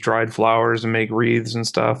all these dried flowers and make wreaths and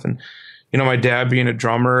stuff. And my dad being a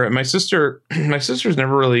drummer, and my sister's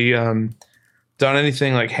never really done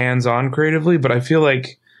anything like hands-on creatively, but I feel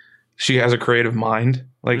like she has a creative mind.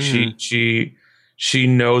 Like she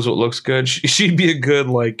knows what looks good. She'd be a good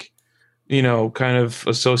like kind of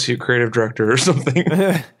associate creative director or something.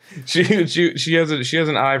 she has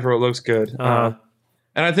an eye for what looks good, and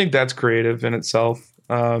I think that's creative in itself.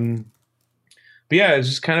 but yeah, it's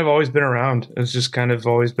just kind of always been around. It's just kind of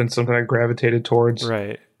always been something I gravitated towards.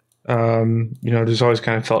 Right. Just always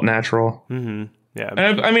kind of felt natural. Yeah.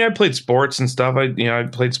 And I mean, I played sports and stuff. I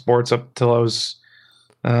played sports up till I was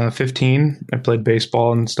 15. I played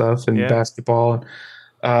baseball and stuff and basketball.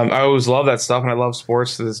 I always love that stuff, and I love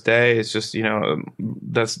sports to this day. It's just,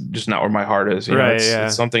 that's just not where my heart is.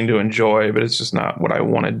 It's something to enjoy, but it's just not what I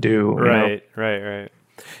want to do. Right.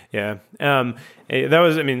 Yeah. That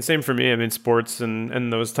was, I mean, same for me. I mean, sports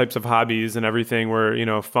and those types of hobbies and everything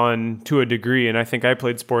were, fun to a degree. And I think I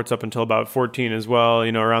played sports up until about 14 as well,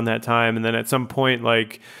 around that time. And then at some point,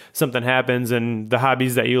 like, something happens and the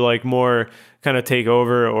hobbies that you like more kind of take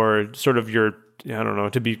over, or sort of your, I don't know,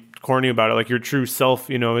 to be corny about it, like your true self,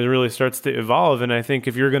 it really starts to evolve. And I think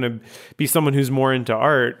if you're going to be someone who's more into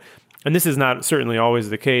art, and this is not certainly always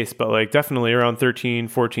the case, but like definitely around 13,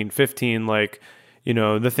 14, 15, like,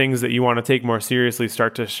 the things that you want to take more seriously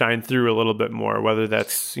start to shine through a little bit more, whether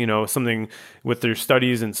that's, something with their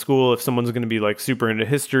studies in school, if someone's going to be like super into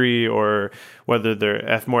history, or whether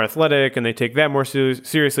they're more athletic and they take that more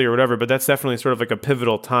seriously or whatever. But that's definitely sort of like a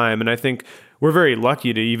pivotal time. And I think we're very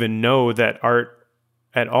lucky to even know that art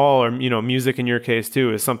at all, or, music in your case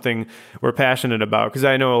too, is something we're passionate about. Because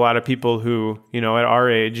I know a lot of people who, at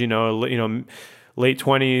our age, late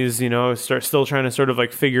 20s, start still trying to sort of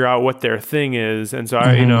like figure out what their thing is. And so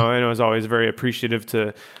I was always very appreciative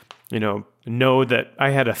to, know that I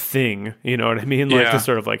had a thing, you know what I mean? Like to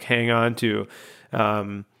sort of like hang on to.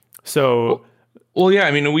 Well, yeah,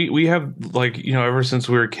 I mean, we have like, ever since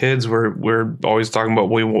we were kids, we're always talking about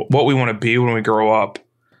what we want to be when we grow up.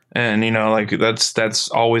 And, like that's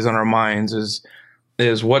always on our minds is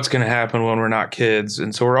what's going to happen when we're not kids.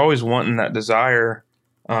 And so we're always wanting that desire,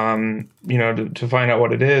 to find out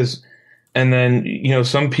what it is. And then,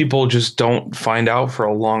 some people just don't find out for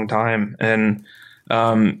a long time. And,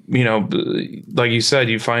 like you said,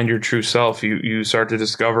 you find your true self, you start to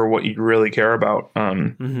discover what you really care about.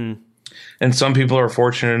 And some people are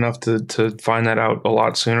fortunate enough to find that out a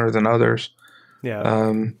lot sooner than others.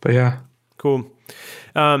 Yeah. But yeah. Cool.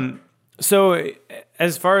 So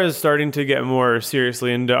as far as starting to get more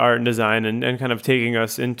seriously into art and design and kind of taking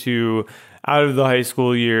us into out of the high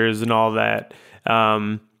school years and all that,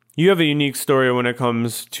 you have a unique story when it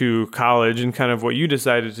comes to college and kind of what you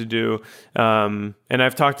decided to do. And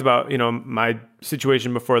I've talked about, my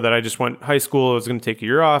situation before, that I just went high school, I was going to take a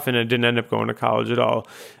year off, and I didn't end up going to college at all.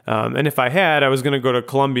 And if I had, I was going to go to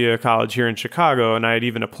Columbia College here in Chicago, and I had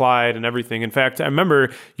even applied and everything. In fact, I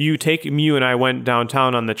remember you and I went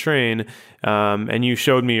downtown on the train, and you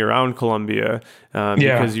showed me around Columbia,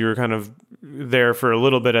 because you were kind of there for a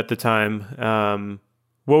little bit at the time.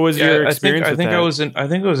 What was your experience? I think I was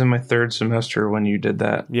in my third semester when you did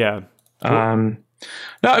that. Yeah. Cool.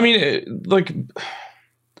 No, I mean,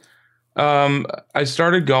 I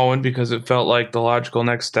started going because it felt like the logical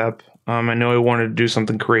next step. I know I wanted to do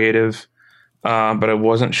something creative, but I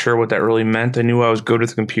wasn't sure what that really meant. I knew I was good with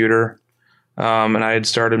the computer, and I had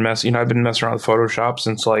started I've been messing around with Photoshop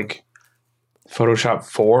since like Photoshop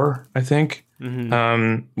 4, I think,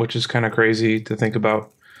 which is kind of crazy to think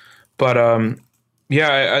about. But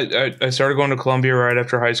I started going to Columbia right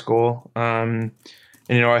after high school. And,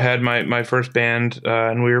 I had my first band,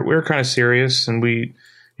 and we were kind of serious, and we,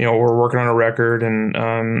 we're working on a record,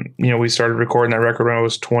 and, we started recording that record when I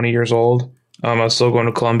was 20 years old. I was still going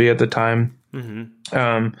to Columbia at the time.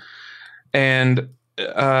 And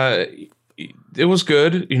it was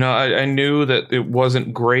good. I knew that it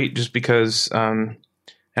wasn't great just because, and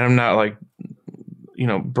I'm not like,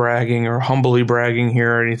 bragging or humbly bragging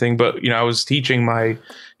here or anything, but, I was teaching my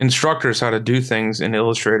instructors how to do things in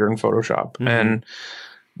Illustrator and Photoshop. And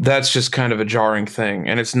that's just kind of a jarring thing,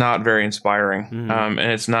 and it's not very inspiring. And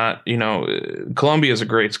it's not, Columbia is a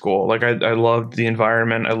great school. Like I loved the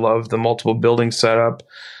environment. I loved the multiple building setup.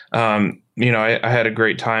 I had a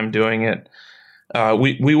great time doing it.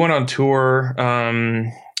 We went on tour,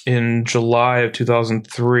 in July of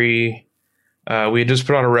 2003. We had just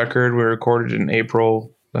put out a record. We recorded it in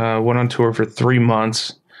April, went on tour for 3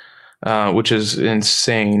 months, which is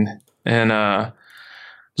insane. And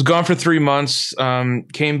was gone for 3 months,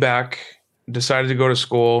 came back, decided to go to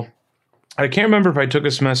school. I can't remember if I took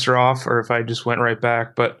a semester off or if I just went right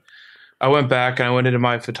back, but I went back and I went into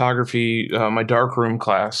my photography, my darkroom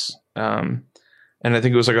class. And I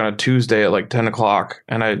think it was like on a Tuesday at like 10 o'clock.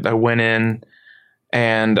 And I went in,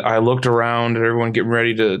 and I looked around at everyone getting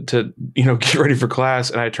ready to get ready for class,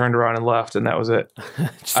 and I turned around and left, and that was it.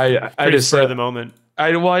 I just said the moment.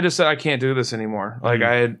 I just said I can't do this anymore. Like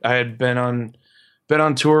I had been on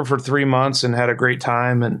tour for 3 months and had a great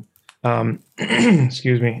time, and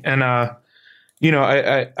excuse me, and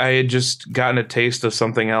I had just gotten a taste of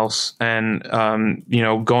something else, and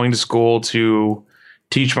going to school to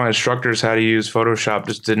teach my instructors how to use Photoshop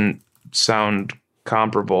just didn't sound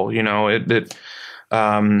comparable. But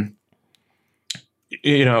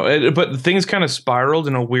things kind of spiraled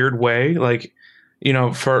in a weird way. Like,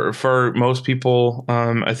 for most people,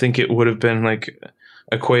 I think it would have been like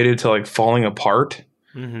equated to like falling apart.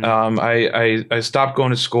 Mm-hmm. I stopped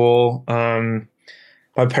going to school.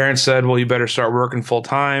 My parents said, well, you better start working full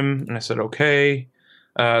time. And I said, okay.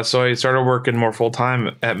 So I started working more full time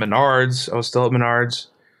at Menards. I was still at Menards.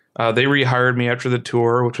 They rehired me after the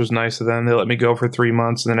tour, which was nice of them. They let me go for 3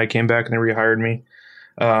 months, and then I came back and they rehired me.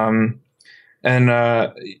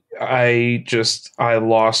 I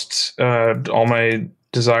lost all my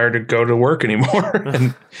desire to go to work anymore.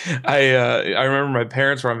 And I remember my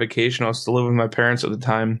parents were on vacation. I was still living with my parents at the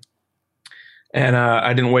time, and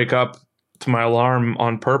I didn't wake up to my alarm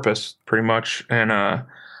on purpose, pretty much. And I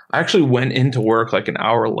actually went into work like an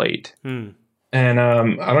hour late. And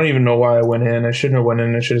I don't even know why I went in. I shouldn't have went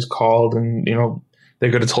in. I should have just called, and they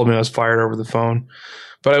could have told me I was fired over the phone.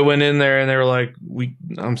 But I went in there and they were like,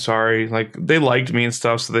 I'm sorry. Like, they liked me and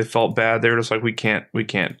stuff, so they felt bad. They were just like, we can't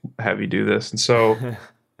have you do this. And so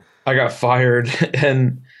I got fired,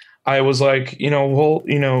 and I was like,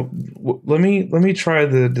 let me try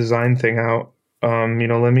the design thing out.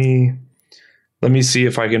 Let me see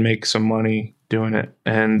if I can make some money doing it.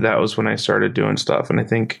 And that was when I started doing stuff. And I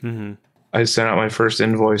think I sent out my first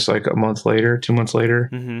invoice like a month later, 2 months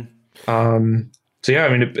later. So yeah,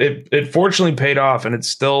 I mean, it fortunately paid off, and it's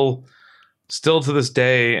still to this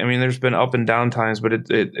day. I mean, there's been up and down times, but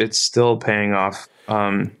it's still paying off.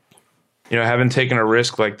 Having taken a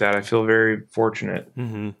risk like that, I feel very fortunate.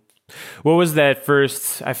 What was that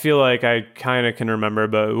first? I feel like I kind of can remember,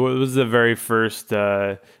 but what was the very first?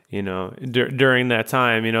 During that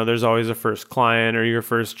time, there's always a first client or your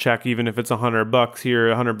first check, even if it's $100 here,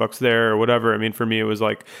 $100 there, or whatever. I mean, for me, it was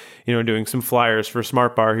like, doing some flyers for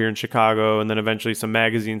Smart Bar here in Chicago, and then eventually some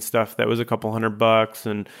magazine stuff that was a couple $100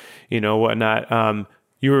 and, whatnot.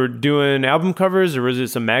 You were doing album covers, or was it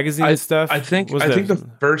some magazine stuff? I think the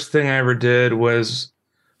first thing I ever did was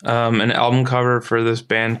an album cover for this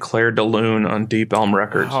band Claire de Lune on Deep Elm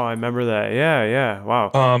Records. Oh, I remember that. Yeah.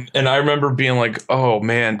 Wow. And I remember being like, oh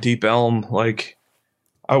man, Deep Elm, like,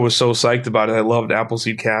 I was so psyched about it. I loved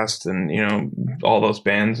Appleseed Cast and, all those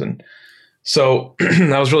bands. And so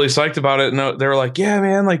I was really psyched about it. And they were like, yeah,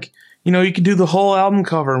 man, like, you can do the whole album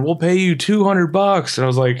cover and we'll pay you $200. And I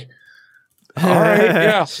was like, all right,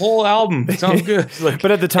 yeah, whole album sounds good. Like,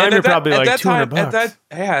 but at the time, you're probably like $200.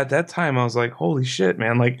 At that time, I was like, holy shit,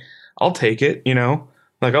 man! Like, I'll take it.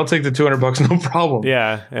 Like, I'll take the $200, no problem.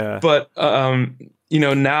 Yeah. But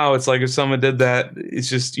now it's like if someone did that, it's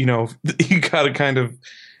just you gotta kind of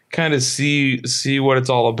see what it's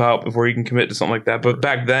all about before you can commit to something like that. But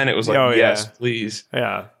back then, it was like, yes, please,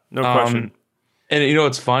 yeah, no question. And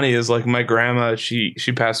what's funny is like my grandma, she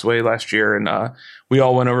passed away last year, and we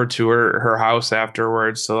all went over to her house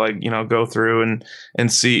afterwards to like go through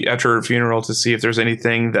and see after her funeral to see if there's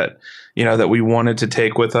anything that that we wanted to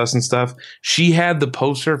take with us and stuff. She had the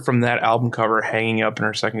poster from that album cover hanging up in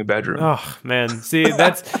her second bedroom. Oh man, see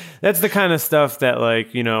that's the kind of stuff that like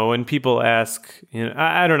when people ask,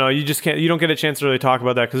 I don't know, you don't get a chance to really talk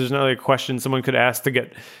about that because there's not like a question someone could ask to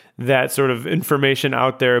get that sort of information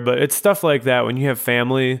out there. But it's stuff like that when you have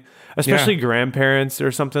family, especially grandparents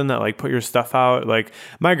or something that like put your stuff out. Like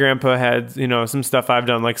my grandpa had, some stuff I've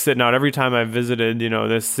done like sitting out every time I visited,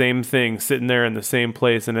 this same thing sitting there in the same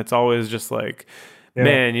place. And it's always just like,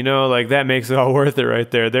 man, like that makes it all worth it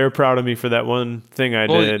right there. They're proud of me for that one thing I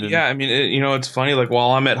did. Yeah. I mean, it's funny, like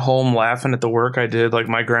while I'm at home laughing at the work I did, like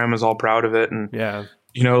my grandma's all proud of it. And,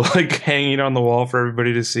 like hanging on the wall for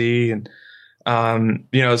everybody to see. And,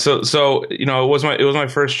 so it was my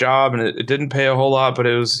first job, and it didn't pay a whole lot, but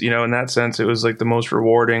it was, in that sense, it was like the most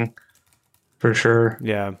rewarding for sure.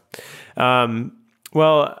 Yeah.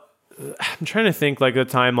 Well, I'm trying to think like the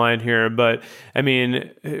timeline here, but I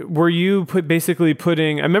mean, were you basically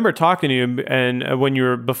putting, I remember talking to you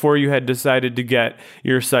and before you had decided to get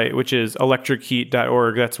your site, which is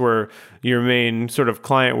electricheat.org. That's where your main sort of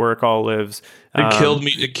client work all lives. It killed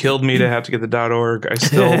me to have to get the .org.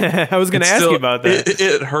 I was going to ask you about that.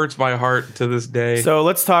 It hurts my heart to this day. So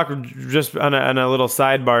let's talk just on a little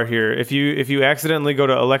sidebar here. If you accidentally go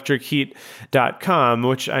to electricheat.com,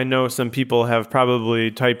 which I know some people have probably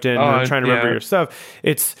typed in trying to remember your stuff,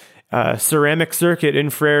 it's ceramic circuit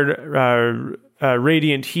infrared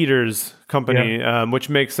radiant heaters company, which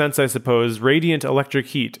makes sense, I suppose. Radiant Electric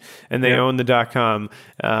Heat, and they own the .com.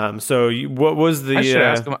 What was the? I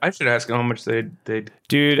should ask them how much they.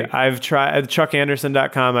 Dude, I've tried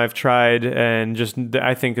ChuckAnderson.com. I've tried, and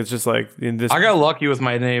I think it's just like this. I got lucky with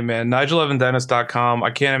my name, man. NigelEvanDennis.com.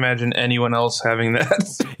 I can't imagine anyone else having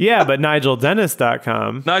that. Yeah, but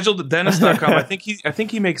NigelDennis.com. NigelDennis.com. I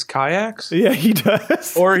think he makes kayaks. Yeah, he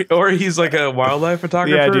does. Or he's like a wildlife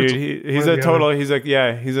photographer. Yeah, dude. He's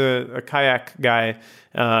a kayak guy.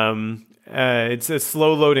 It's a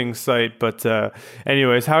slow loading site, but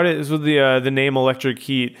anyways, how did with the name Electric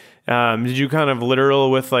Heat? Did you kind of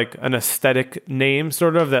literal with like an aesthetic name,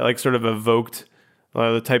 sort of that like sort of evoked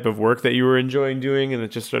the type of work that you were enjoying doing, and it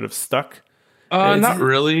just sort of stuck? Not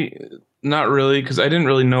really, because I didn't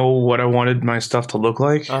really know what I wanted my stuff to look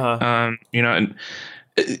like. I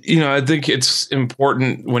think it's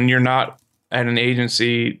important when you're not at an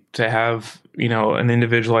agency to have an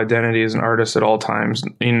individual identity as an artist at all times,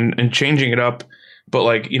 and changing it up, but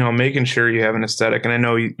like making sure you have an aesthetic. And I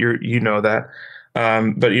know you know that.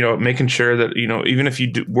 But making sure that even if you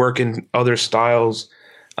do work in other styles,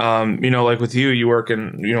 like with you work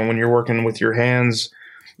in when you're working with your hands,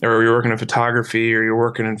 or you're working in photography, or you're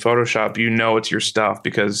working in Photoshop, it's your stuff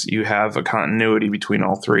because you have a continuity between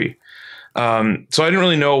all three. So I didn't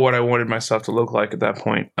really know what I wanted my stuff to look like at that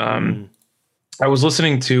point. I was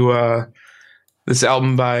listening to this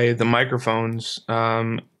album by The Microphones.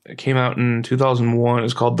 It came out in 2001.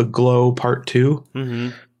 It's called The Glow Part 2. Mm-hmm.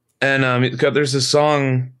 And there's this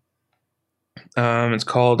song, it's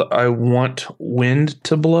called I Want Wind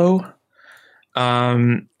to Blow.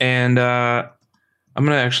 I'm going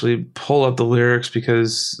to actually pull up the lyrics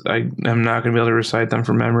because I'm not going to be able to recite them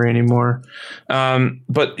from memory anymore.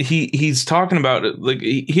 But he's talking about it, like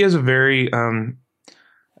he has a very,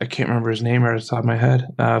 I can't remember his name right off the top of my head.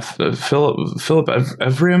 Philip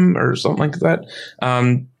Ephraim or something like that.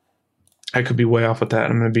 I could be way off with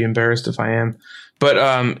that. I'm going to be embarrassed if I am.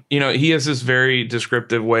 But, he has this very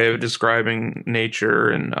descriptive way of describing nature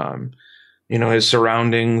and, his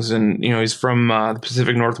surroundings. And, he's from the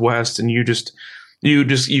Pacific Northwest. And you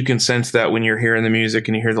can sense that when you're hearing the music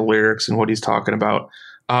and you hear the lyrics and what he's talking about.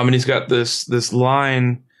 And he's got this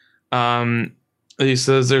line. He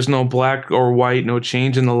says, "There's no black or white, no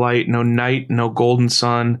change in the light, no night, no golden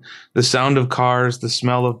sun, the sound of cars, the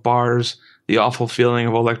smell of bars, the awful feeling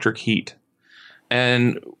of electric heat."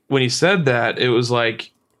 And when he said that, it was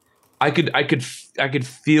like I could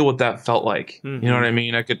feel what that felt like. Mm-hmm. You know what I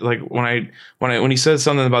mean? I could, like, when he said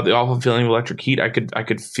something about the awful feeling of electric heat, I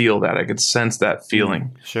could feel that. I could sense that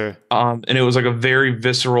feeling. Sure. And it was like a very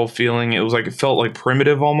visceral feeling. It felt like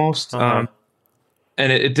primitive almost.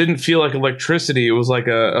 And it didn't feel like electricity. It was like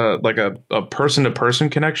a person to person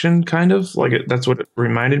connection, kind of like it. That's what it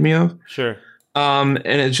reminded me of. Sure. And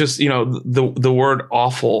it's just, the word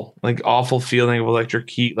awful, like awful feeling of electric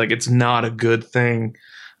heat, like it's not a good thing.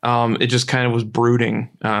 It just kind of was brooding,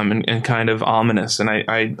 and kind of ominous. And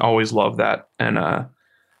I always loved that. And,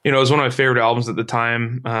 it was one of my favorite albums at the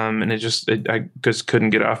time. And I just couldn't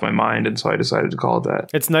get it off my mind. And so I decided to call it that.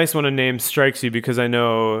 It's nice when a name strikes you, because I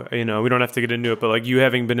know, we don't have to get into it, but like you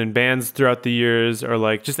having been in bands throughout the years, or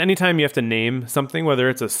like just anytime you have to name something, whether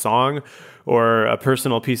it's a song or a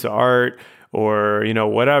personal piece of art, or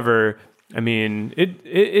whatever. I mean,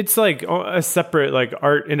 it's like a separate like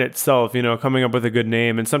art in itself, coming up with a good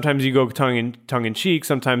name. And sometimes you go tongue in cheek.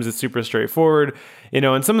 Sometimes it's super straightforward,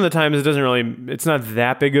 and some of the times it's not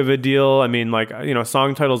that big of a deal. I mean, like,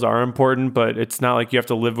 song titles are important, but it's not like you have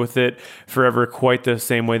to live with it forever quite the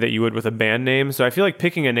same way that you would with a band name. So I feel like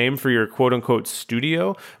picking a name for your quote unquote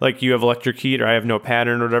studio, like you have Electric Heat or I have No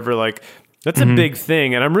Pattern or whatever, like, that's a big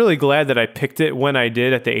thing, and I'm really glad that I picked it when I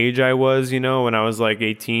did at the age I was, when I was like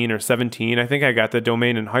 18 or 17. I think I got the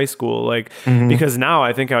domain in high school, like, because now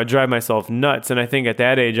I think I would drive myself nuts, and I think at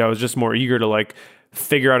that age I was just more eager to like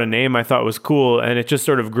figure out a name I thought was cool, and it just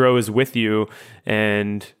sort of grows with you.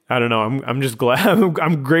 And I don't know, I'm just glad,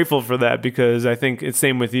 I'm grateful for that, because I think it's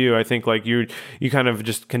same with you. I think like you kind of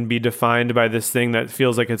just can be defined by this thing that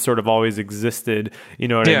feels like it's sort of always existed. You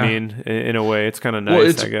know what I mean? In a way, it's kind of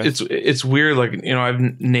nice. I guess it's weird. Like, I've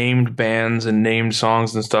named bands and named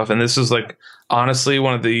songs and stuff, and this is like honestly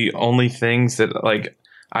one of the only things that like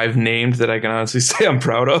I've named that I can honestly say I'm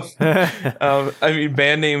proud of. I mean,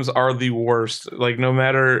 band names are the worst. Like, no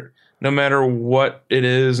matter what it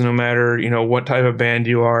is, no matter, what type of band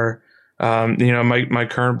you are, my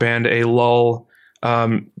current band, A Lull,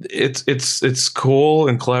 it's cool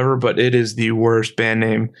and clever, but it is the worst band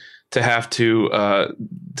name to have to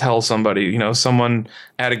tell somebody, someone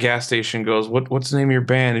at a gas station goes, what's the name of your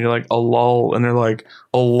band? And you're like, a lull. And they're like,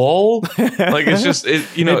 a lull? Like, it's just,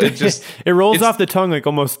 it rolls off the tongue like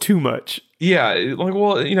almost too much. Yeah. Like,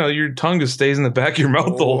 well, your tongue just stays in the back of your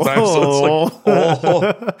mouth the whole time. So it's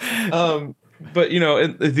like, oh. But,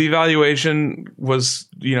 the evaluation was,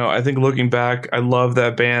 I think looking back, I love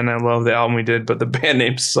that band. I love the album we did, but the band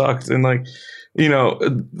name sucked. And like,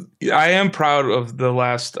 I am proud of the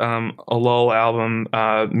last Alul album,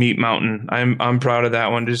 Meat Mountain. I'm proud of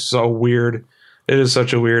that one. Just so weird. It is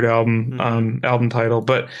such a weird album album title.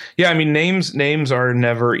 But yeah, I mean, names are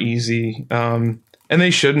never easy, and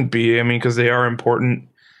they shouldn't be. I mean, because they are important.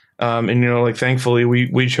 And like thankfully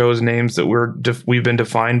we chose names that we've been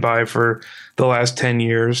defined by for the last 10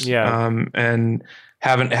 years. Yeah. And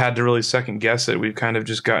haven't had to really second guess it. We've kind of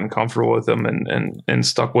just gotten comfortable with them and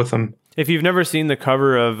stuck with them. If you've never seen the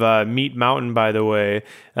cover of Meat Mountain, by the way,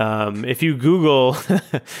 if you Google,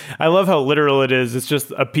 I love how literal it is. It's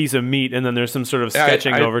just a piece of meat, and then there's some sort of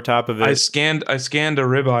sketching over top of it. I scanned a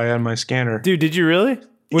ribeye on my scanner. Dude, did you really?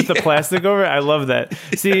 With the plastic over it? I love that.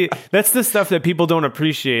 See, that's the stuff that people don't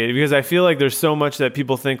appreciate, because I feel like there's so much that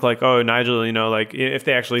people think like, oh, Nigel, like if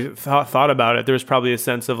they actually thought about it, there's probably a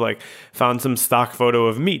sense of like found some stock photo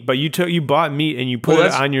of meat, but you bought meat and you put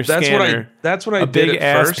it on your scanner. That's what I a did big at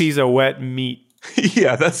ass first. Piece of wet meat.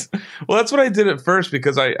 Yeah, that's what I did at first,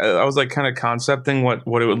 because I was like kind of concepting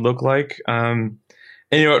what it would look like. And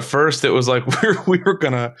at first it was like we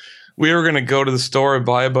were gonna go to the store and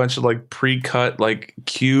buy a bunch of like pre-cut like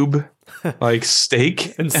cube like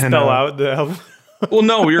steak and spell out the album. Well,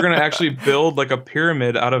 no, we were gonna actually build like a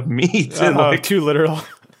pyramid out of meat. And like, too literal.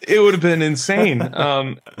 It would have been insane.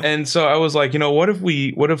 And so I was like, what if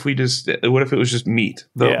it was just meat,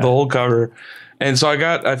 the whole cover? And so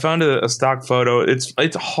I found a stock photo.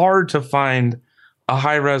 It's hard to find a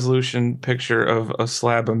high resolution picture of a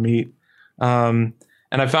slab of meat.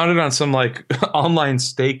 And I found it on some like online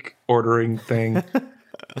steak ordering thing.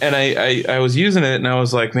 And I was using it and I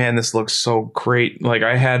was like, man, this looks so great. Like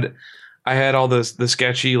I had all the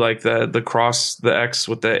sketchy, like the cross, the X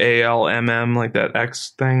with the ALMM, like that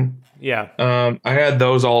X thing. Yeah. I had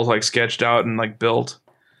those all like sketched out and like built.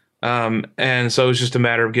 And so it was just a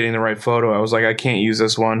matter of getting the right photo. I was like, I can't use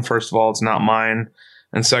this one. First of all, it's not mine.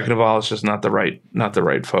 And second of all, it's just not the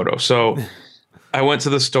right photo. So I went to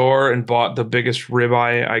the store and bought the biggest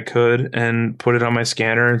ribeye I could and put it on my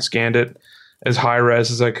scanner and scanned it as high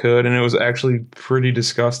res as I could, and it was actually pretty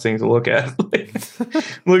disgusting to look at. Like,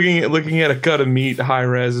 looking at a cut of meat high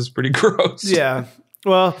res is pretty gross. Yeah.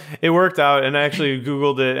 Well, it worked out, and I actually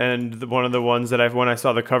Googled it, and one of the ones that when I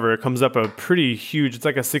saw the cover, it comes up a pretty huge. It's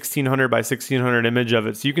like a 1600 by 1600 image of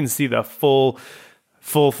it, so you can see the full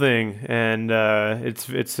thing, and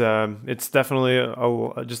it's definitely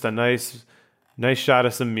just a nice shot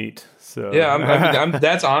of some meat. So yeah,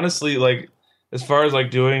 that's honestly like, as far as like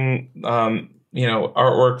doing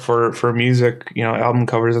artwork for music, album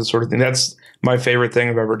covers, that sort of thing, that's my favorite thing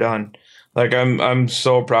I've ever done. Like I'm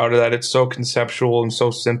so proud of that. It's so conceptual and so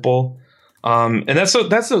simple. And that's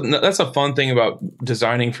a fun thing about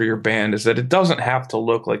designing for your band, is that it doesn't have to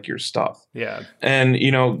look like your stuff. Yeah. And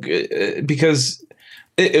because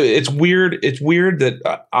it's weird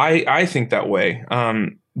that I think that way.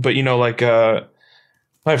 But like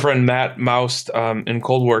my friend Matt Moust in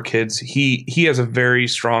Cold War Kids, he has a very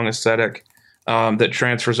strong aesthetic that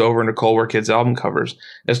transfers over into Cold War Kids album covers,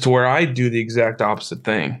 as to where I do the exact opposite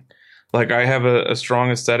thing. Like I have a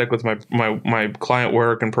strong aesthetic with my client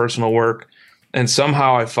work and personal work, and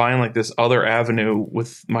somehow I find like this other avenue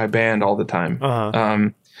with my band all the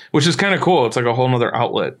time, which is kind of cool. It's like a whole nother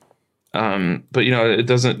outlet. But it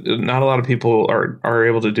doesn't. Not a lot of people are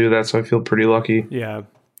able to do that, so I feel pretty lucky. Yeah.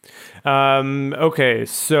 Okay,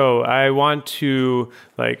 so I want to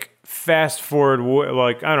like fast forward,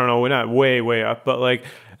 like, I don't know, we're not way up, but like,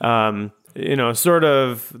 sort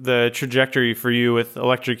of the trajectory for you with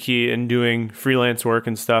Electric Key and doing freelance work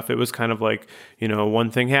and stuff. It was kind of like, one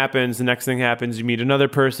thing happens, the next thing happens, you meet another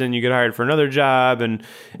person, you get hired for another job, and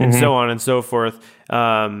so on and so forth.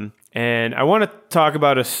 And I want to talk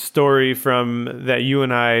about a story from that you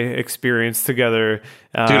and I experienced together.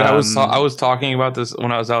 Dude, I was talking about this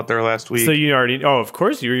when I was out there last week. So you already? Oh, of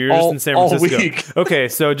course you're just in San Francisco. All week. Okay,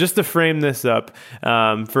 so just to frame this up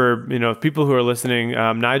for people who are listening,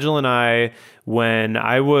 Nigel and I, when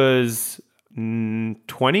I was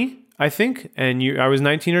 20, I think, and I was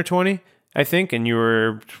 19 or 20. I think, and you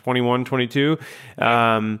were 21, 22.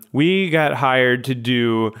 We got hired to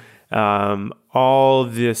do all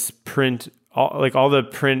this print all the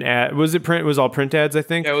print ad. Was it print? It was all print ads, I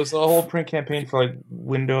think. Yeah, it was the whole print campaign for like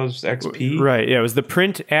Windows XP. Right. Yeah, it was the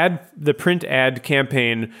print ad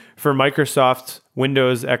campaign for Microsoft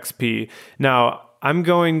Windows XP. Now,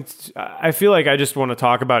 I feel like I just want to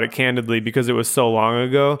talk about it candidly because it was so long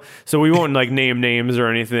ago. So we won't like name names or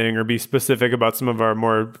anything or be specific about some of our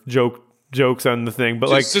more jokes on the thing, but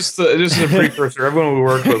just a precursor. Everyone we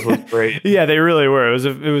worked with was great. Yeah, they really were. It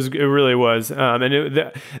really was.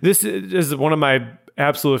 This is one of my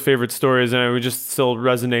absolute favorite stories, and it just still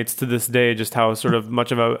resonates to this day, just how sort of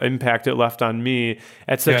much of an impact it left on me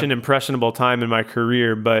at such an impressionable time in my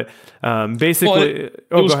career. But basically, it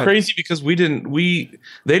was crazy because they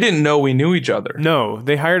didn't know we knew each other. No,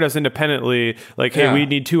 they hired us independently. Like, hey, we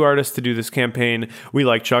need 2 artists to do this campaign. We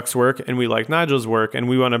like Chuck's work and we like Nigel's work, and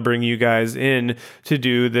we want to bring you guys in to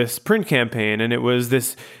do this print campaign. And it was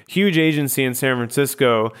this huge agency in San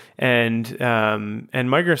Francisco and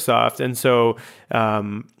Microsoft, and so.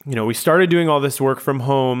 We started doing all this work from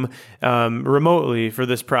home remotely for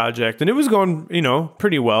this project, and it was going,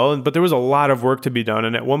 pretty well. But there was a lot of work to be done.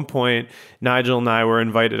 And at one point, Nigel and I were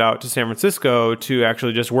invited out to San Francisco to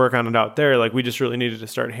actually just work on it out there. Like, we just really needed to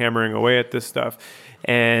start hammering away at this stuff.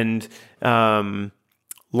 And long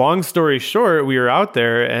story short, we were out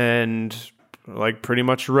there, and like pretty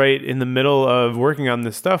much right in the middle of working on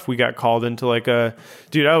this stuff, we got called into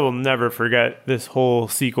dude, I will never forget this whole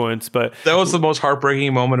sequence, but that was the most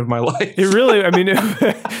heartbreaking moment of my life. It really,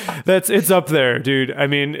 it's up there, dude. I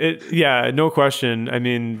mean, no question. I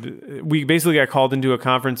mean, we basically got called into a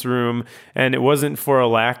conference room, and it wasn't for a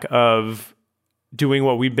lack of doing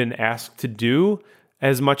what we'd been asked to do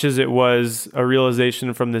as much as it was a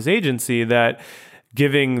realization from this agency that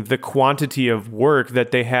giving the quantity of work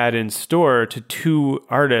that they had in store to 2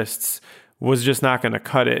 artists was just not going to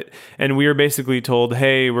cut it. And we were basically told,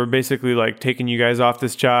 hey, we're basically like taking you guys off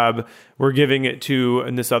this job. We're giving it to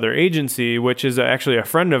this other agency, which is actually a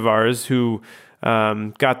friend of ours who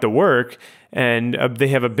got the work. And they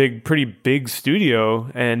have a pretty big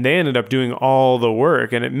studio, and they ended up doing all the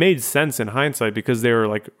work. And it made sense in hindsight because they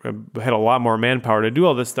were had a lot more manpower to do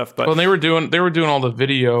all this stuff. But they were doing all the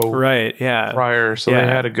video right, yeah, prior, so they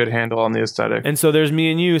had a good handle on the aesthetic. And so there's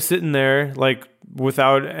me and you sitting there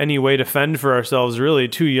without any way to fend for ourselves, really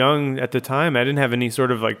too young at the time. I didn't have any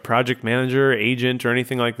sort of project manager, agent, or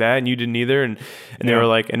anything like that, and you didn't either. And they were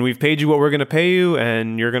like, and we've paid you what we're going to pay you,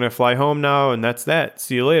 and you're going to fly home now, and that's that.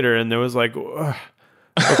 See you later. And there was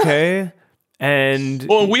okay. And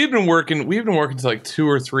we've been working till like 2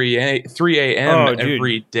 or 3 a.m.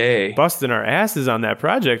 every day, busting our asses on that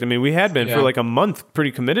project. I mean, we had been for a month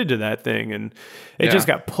pretty committed to that thing, and it just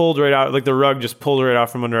got pulled right out, like the rug just pulled right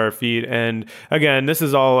out from under our feet. And again, this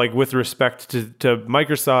is all with respect to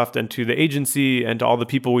Microsoft and to the agency and to all the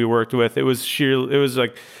people we worked with. At least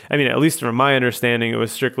from my understanding, it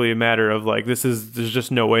was strictly a matter of there's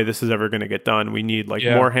just no way this is ever going to get done. We need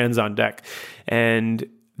more hands on deck. And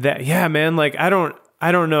that, man, I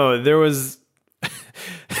don't know. There was,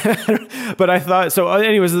 but I thought, so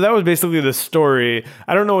anyways, that was basically the story.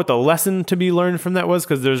 I don't know what the lesson to be learned from that was,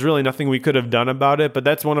 because there's really nothing we could have done about it, but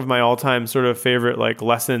that's one of my all-time sort of favorite,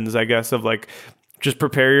 lessons, I guess, of just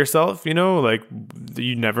prepare yourself, you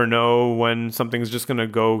never know when something's just going to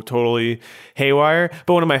go totally haywire.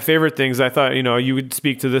 But one of my favorite things, I thought, you would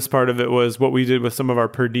speak to this part of it, was what we did with some of our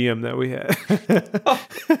per diem that we had.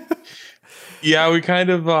 Yeah, we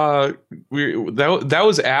kind of that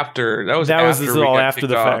was after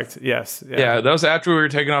the fact. Yes. Yeah, that was after we were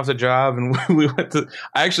taking off the job, and we went to.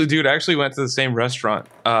 I actually went to the same restaurant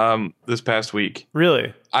this past week.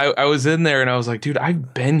 Really? I was in there, and I was like, dude,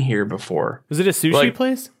 I've been here before. Was it a sushi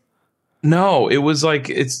place? No, it was I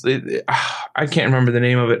can't remember the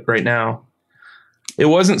name of it right now. It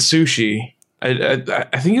wasn't sushi.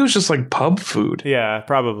 I think it was just pub food. Yeah,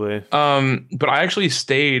 probably. But I actually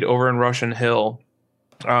stayed over in Russian Hill,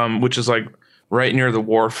 which is right near the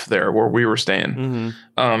wharf there where we were staying.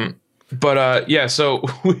 Mm-hmm. So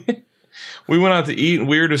we went out to eat, and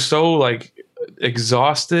we were just so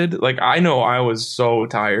exhausted. I know I was so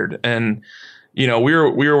tired, and we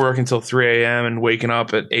were working till 3 a.m. and waking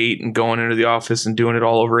up at 8 and going into the office and doing it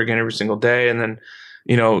all over again every single day, and then.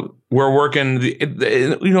 We're working.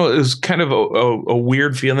 It was kind of a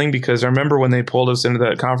weird feeling, because I remember when they pulled us into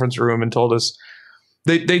that conference room and told us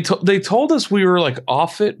they told us we were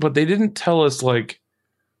off it, but they didn't tell us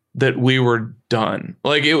that we were done.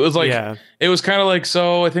 It was it was kind of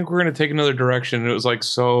so I think we're gonna take another direction. And it was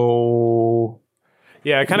so.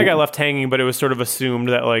 Yeah, it kind of got left hanging, but it was sort of assumed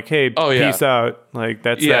that hey, peace out.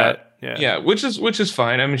 That's that. Yeah, which is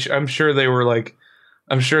fine. I'm sure they were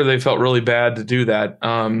I'm sure they felt really bad to do that.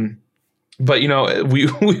 But we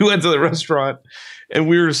went to the restaurant and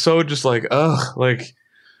we were so just like, ugh, like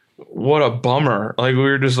what a bummer. Like we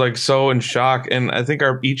were just like so in shock. And I think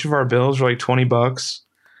each of our bills were like $20.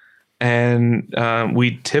 And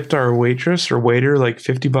we tipped our waitress or waiter like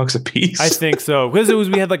 $50 a piece. I think so, because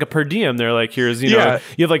we had like a per diem. They're like, here's you have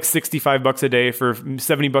like $65 a day for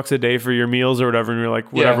 $70 a day for your meals or whatever, and you're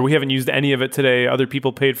like, whatever. We haven't used any of it today. Other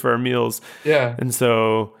people paid for our meals. Yeah, and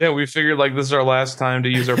so we figured like this is our last time to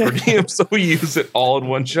use our per diem, so we use it all in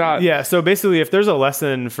one shot. Yeah. So basically, if there's a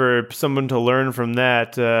lesson for someone to learn from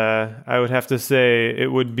that, I would have to say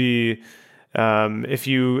it would be. If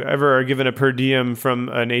you ever are given a per diem from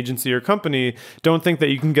an agency or company, don't think that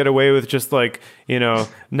you can get away with just like,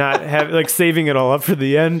 not have like saving it all up for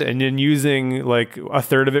the end and then using like a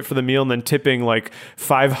third of it for the meal and then tipping like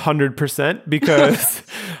 500%, because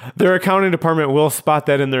their accounting department will spot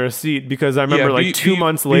that in their receipt. Because I remember 2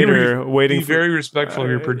 months later waiting be very respectful of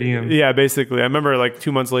your per diem. Yeah, basically. I remember like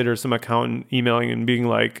 2 months later, some accountant emailing and being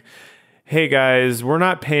like, hey guys, we're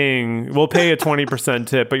not paying, we'll pay a 20%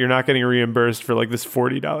 tip, but you're not getting reimbursed for like this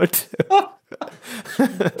 $40 tip.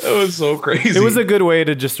 That was so crazy. It was a good way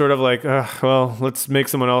to just sort of like, well, let's make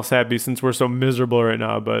someone else happy since we're so miserable right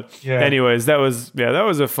now. But anyways, that was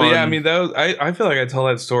a fun. But yeah, I mean, I feel like I tell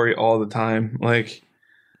that story all the time. Like,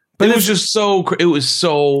 but it was just it was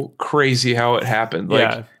so crazy how it happened.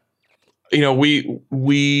 Like,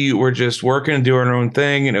 we were just working and doing our own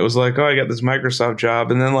thing. And it was like, oh, I got this Microsoft job.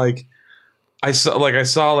 And then like, I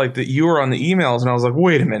saw that you were on the emails, and I was like,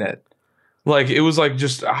 wait a minute. Like, it was like,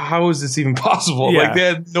 just how is this even possible? Yeah. Like, they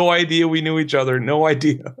had no idea we knew each other. No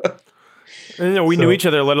idea. And, we knew each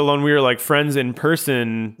other, let alone we were like friends in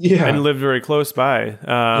person and lived very close by.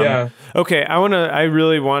 Okay. I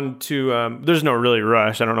really want to, there's no really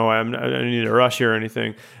rush. I don't know why I need a rush here or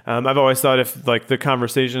anything. I've always thought if like the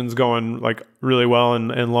conversation's going like really well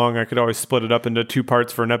and long, I could always split it up into 2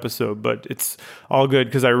 parts for an episode, but it's all good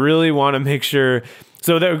because I really want to make sure.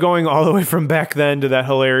 So they're going all the way from back then to that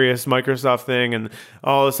hilarious Microsoft thing and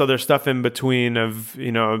all this other stuff in between of,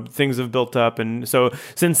 things have built up. And so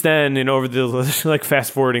since then, over the like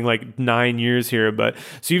fast forwarding like 9 years here, but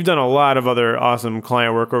so you've done a lot of other awesome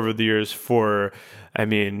client work over the years for, I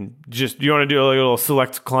mean, just, do you want to do a little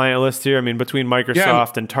select client list here? I mean, between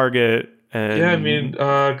Microsoft and Target and. Yeah, I mean,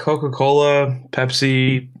 Coca-Cola,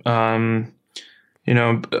 Pepsi,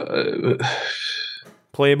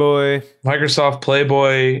 Playboy, Microsoft,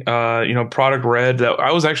 Playboy, Product Red. That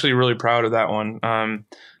I was actually really proud of that one.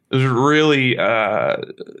 It was really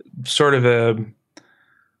sort of a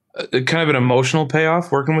kind of an emotional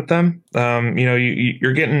payoff working with them.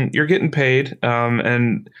 You're getting paid,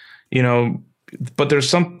 and but there's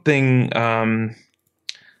something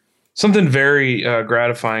very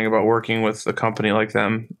gratifying about working with a company like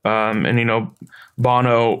them.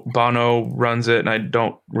 Bono runs it, and I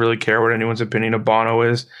don't really care what anyone's opinion of Bono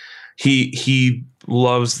is. He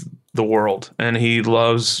loves the world, and he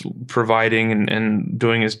loves providing and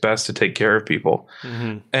doing his best to take care of people.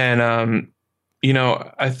 Mm-hmm. And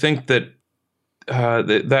I think that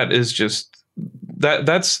that is just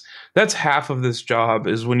that's half of this job,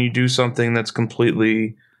 is when you do something that's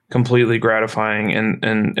completely gratifying and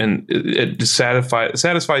it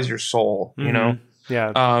satisfies your soul, mm-hmm.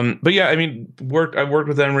 Yeah. But yeah, I mean, I worked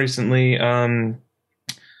with them recently.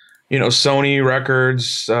 Sony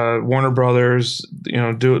Records, Warner Brothers,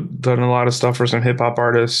 done a lot of stuff for some hip hop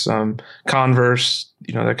artists, Converse,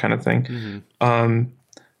 that kind of thing. Mm-hmm.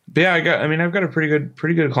 But yeah, I've got a pretty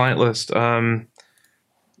good client list. I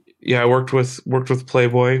worked with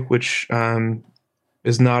Playboy, which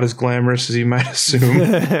is not as glamorous as you might assume.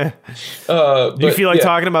 Do you feel like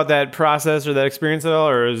talking about that process or that experience at all,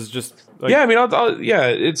 or is it just like, yeah, I mean,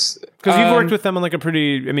 it's because you've worked with them on like a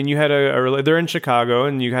pretty. I mean, you had they're in Chicago,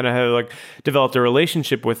 and you kind of had like developed a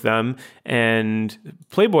relationship with them. And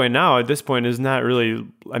Playboy now at this point is not really.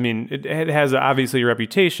 I mean, it has obviously a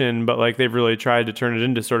reputation, but like they've really tried to turn it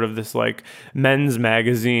into sort of this like men's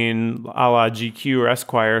magazine, a la GQ or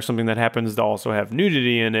Esquire, something that happens to also have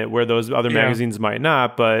nudity in it, where those other magazines might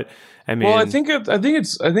not. But I mean, well, I think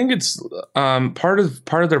it's part of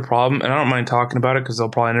their problem, and I don't mind talking about it because they'll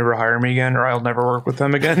probably never hire me again, or I'll never work with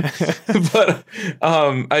them again. But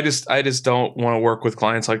I just don't want to work with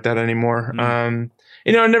clients like that anymore. Mm-hmm.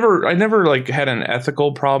 I never like had an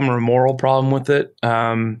ethical problem or a moral problem with it.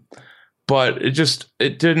 But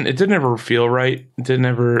it didn't ever feel right. It didn't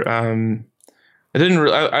ever.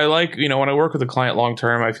 I like, when I work with a client long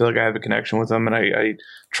term, I feel like I have a connection with them, and I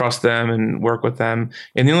trust them and work with them.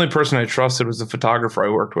 And the only person I trusted was the photographer I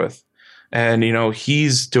worked with. And,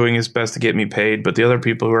 he's doing his best to get me paid, but the other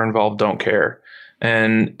people who are involved don't care.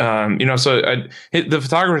 And the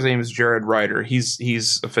photographer's name is Jared Ryder.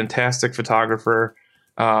 He's a fantastic photographer.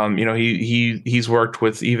 He's worked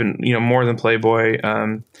with even more than Playboy.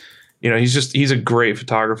 He's a great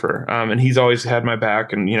photographer, and he's always had my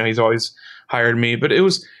back, and he's always hired me. But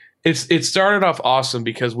it started off awesome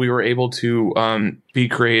because we were able to be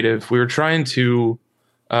creative. We were trying to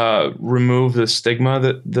remove the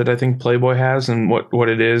stigma that I think Playboy has, and what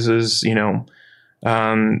it is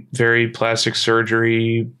very plastic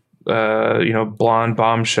surgery, blonde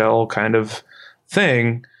bombshell kind of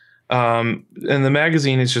thing. And the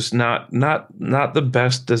magazine is just not the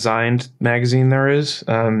best designed magazine there is.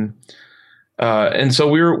 And so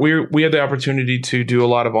we had the opportunity to do a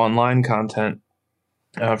lot of online content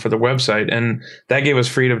for the website, and that gave us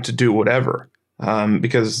freedom to do whatever.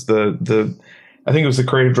 Because I think it was the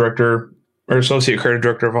creative director or associate creative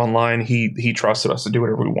director of online. He trusted us to do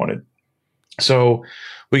whatever we wanted. So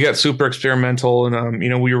we got super experimental,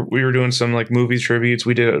 and we were doing some like movie tributes.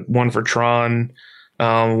 We did one for Tron,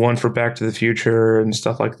 one for Back to the Future, and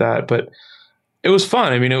stuff like that. But it was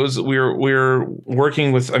fun. I mean, we were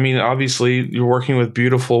working with. I mean, obviously, you're working with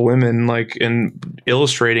beautiful women, like, and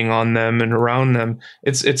illustrating on them and around them.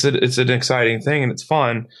 It's an exciting thing, and it's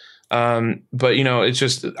fun. But it's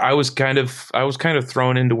just I was kind of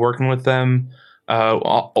thrown into working with them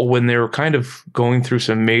when they were kind of going through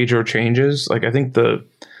some major changes. Like, I think the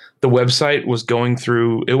website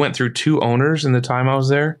went through two owners in the time I was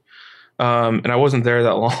there. And I wasn't there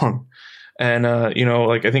that long. And, I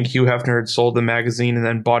think Hugh Hefner had sold the magazine and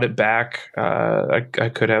then bought it back. I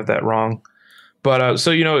could have that wrong. But,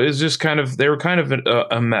 so, it was just they were kind of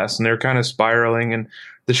a mess, and they were kind of spiraling. And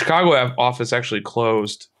the Chicago office actually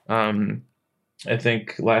closed, I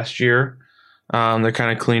think last year. They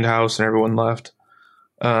kind of cleaned house and everyone left.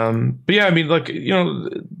 But yeah, I mean, like,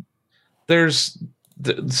 there's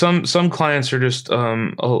some clients are just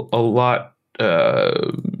a lot.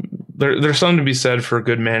 There's something to be said for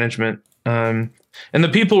good management. And the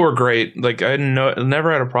people were great. Like,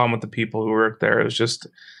 never had a problem with the people who worked there. It was just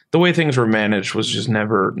the way things were managed was just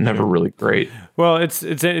never really great. Well, it's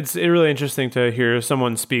really interesting to hear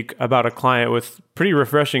someone speak about a client with pretty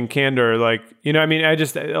refreshing candor. Like, I mean,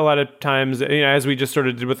 a lot of times, as we just sort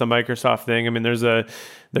of did with the Microsoft thing, I mean, there's a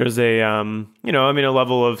a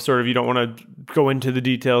level of sort of, you don't want to go into the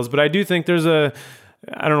details, but I do think there's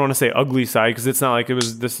I don't want to say ugly side, because it's not like it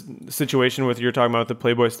was this situation with you're talking about the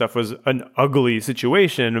Playboy stuff was an ugly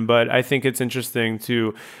situation, but I think it's interesting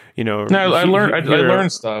to, I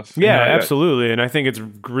learned stuff. Yeah, absolutely. And I think it's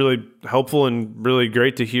really helpful and really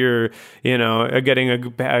great to hear,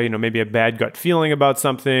 getting maybe a bad gut feeling about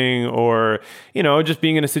something, or, just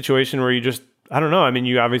being in a situation where you just, I don't know. I mean,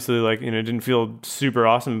 you obviously didn't feel super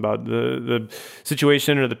awesome about the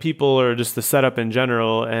situation or the people or just the setup in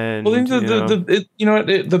general. And well, the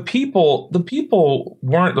people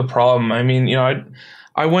weren't the problem. I mean,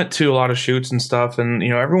 I went to a lot of shoots and stuff, and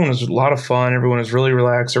everyone was a lot of fun. Everyone was really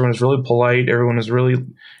relaxed. Everyone was really polite. Everyone was really,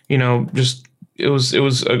 just it was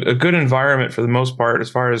a good environment for the most part as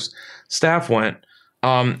far as staff went.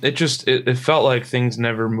 It felt like things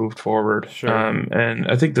never moved forward. Sure. And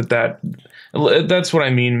I think that's what I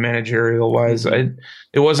mean managerial wise. It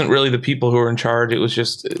wasn't really the people who were in charge. It was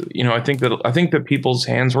just, I think that people's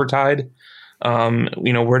hands were tied.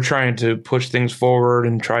 We're trying to push things forward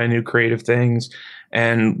and try new creative things.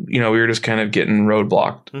 And, we were just kind of getting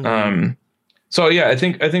roadblocked. Mm-hmm. So yeah, I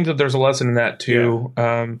think that there's a lesson in that too.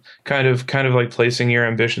 Yeah. Kind of like placing your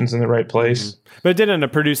ambitions in the right place. Mm-hmm. But it did end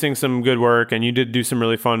up producing some good work, and you did do some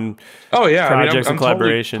really fun projects and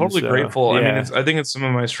collaborations. Totally grateful. Yeah. I mean, I think it's some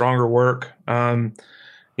of my stronger work. But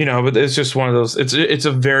it's just one of those. It's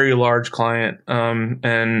a very large client,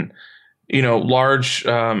 and large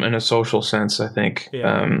in a social sense, I think.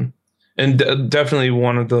 Yeah. And definitely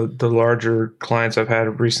one of the larger clients I've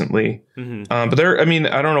had recently. Mm-hmm. But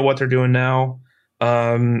I don't know what they're doing now.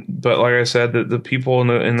 But like I said, the people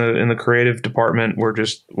in the creative department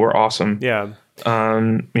were awesome. Yeah.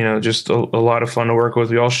 Just a lot of fun to work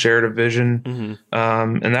with. We all shared a vision.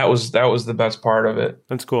 Mm-hmm. And that was the best part of it.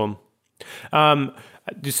 That's cool.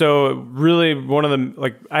 So really one of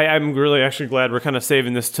the, I'm really actually glad we're kind of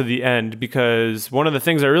saving this to the end, because one of the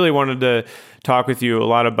things I really wanted to talk with you a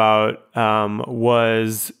lot about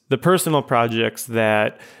was the personal projects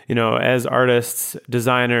that, as artists,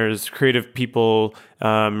 designers, creative people,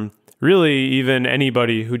 really even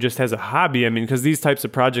anybody who just has a hobby. I mean, because these types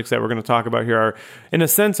of projects that we're going to talk about here are, in a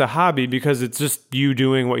sense, a hobby because it's just you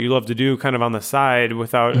doing what you love to do kind of on the side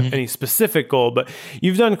without any specific goal. But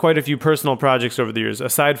you've done quite a few personal projects over the years,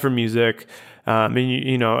 aside from music, and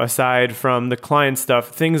you know, aside from the client stuff,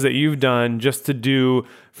 things that you've done just to do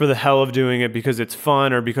for the hell of doing it because it's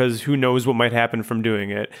fun or because who knows what might happen from doing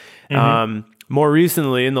it. More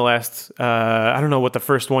recently, in the last, I don't know what the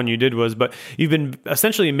first one you did was, but you've been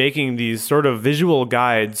essentially making these sort of visual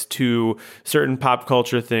guides to certain pop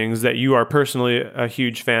culture things that you are personally a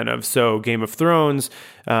huge fan of. So Game of Thrones,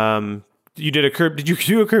 you did did you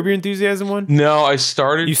do a Curb Your Enthusiasm one? No, I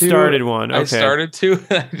started You started one. Okay. I started to.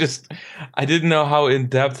 I didn't know how in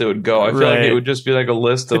depth it would go. I feel like it would just be like a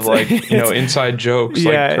list of inside jokes,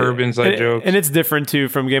 like Curb inside jokes. And it's different too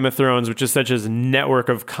from Game of Thrones, which is such a network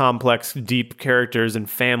of complex, deep characters and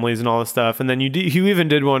families and all this stuff. And then you even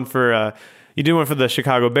did one for you did one for the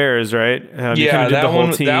Chicago Bears, right? Yeah, that one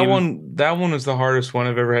was the hardest one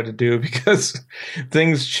I've ever had to do because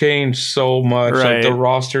things change so much. Right. Like the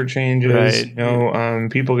roster changes. Right. You know,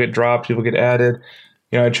 people get dropped, people get added.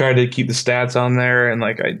 You know, I tried to keep the stats on there, and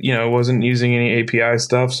like I wasn't using any API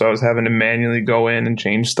stuff, so I was having to manually go in and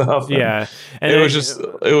change stuff. And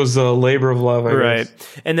it was a labor of love, I guess.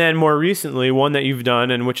 And then more recently, one that you've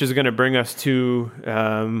done, and which is going to bring us to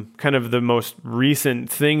kind of the most recent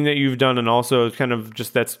thing that you've done, and also kind of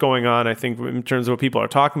just that's going on, I think, in terms of what people are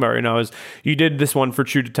talking about right now, is you did this one for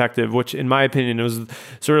True Detective, which in my opinion was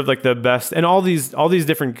sort of like the best. And all these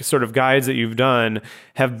different sort of guides that you've done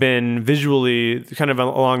have been visually kind of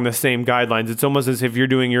along the same guidelines. It's almost as if you're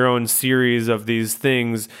doing your own series of these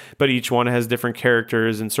things, but each one has different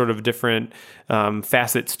characters and sort of different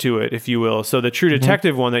facets to it, if you will. So the True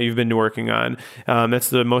Detective one that you've been working on, that's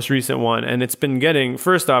the most recent one. And it's been getting,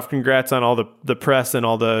 first off, congrats on all the press and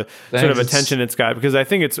all the sort of attention it's got, because I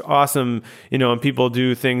think it's awesome, you know, when people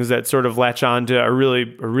do things that sort of latch on to a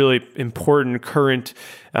really important current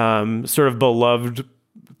sort of beloved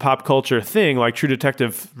pop culture thing like True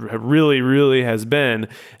Detective really has been.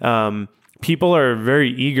 People are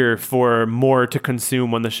very eager for more to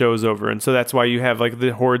consume when the show's over. And so that's why you have like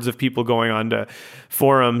the hordes of people going on to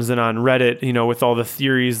forums and on Reddit, you know, with all the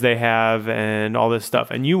theories they have and all this stuff.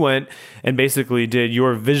 And you went and basically did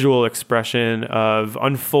your visual expression of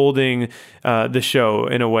unfolding the show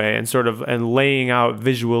in a way and sort of and laying out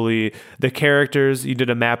visually the characters. You did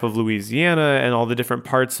a map of Louisiana and all the different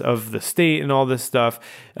parts of the state and all this stuff.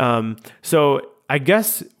 So I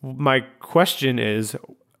guess my question is,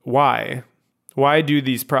 why? Why do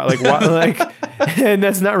these and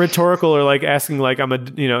that's not rhetorical or like asking like I'm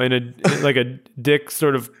in a like a dick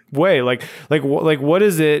sort of way. Like what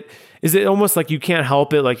is it? Is it almost like you can't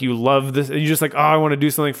help it? Like you love this, you just like, oh, I want to do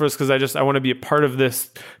something first because I want to be a part of this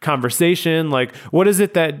conversation. Like, what is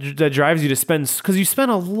it that drives you to spend? Because you spend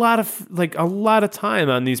a lot of time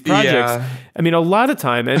on these projects. Yeah. I mean, a lot of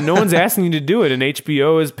time, and no one's asking you to do it. And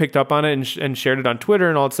HBO has picked up on it and shared it on Twitter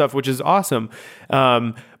and all that stuff, which is awesome.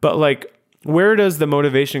 But like, where does the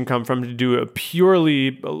motivation come from to do a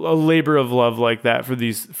labor of love like that for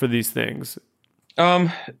these things?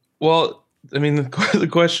 Well, I mean, the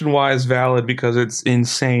question why is valid because it's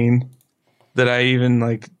insane that I even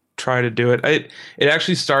like try to do it. It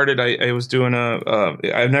actually started. I was doing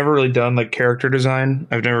I've never really done like character design.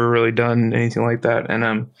 I've never really done anything like that.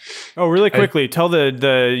 And really quickly, tell the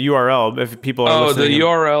URL if people are listening. The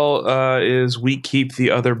URL is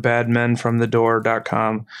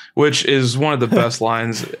wekeeptheotherbadmenfromthedoor.com, which is one of the best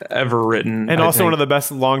lines ever written, and also one of the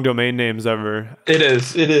best long domain names ever. It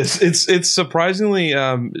is. It's surprisingly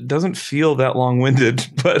doesn't feel that long winded,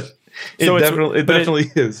 but. It definitely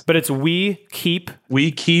is. But it's we keep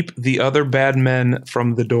the other bad men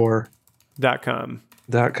from the door.com.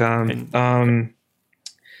 But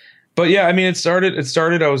yeah, I mean, it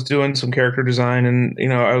started. I was doing some character design, and you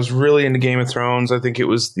know, I was really into Game of Thrones. I think it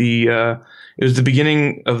was the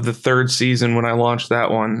beginning of the third season when I launched that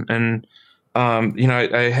one, and you know,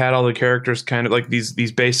 I had all the characters kind of like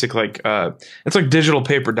these basic like it's like digital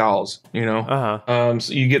paper dolls, you know.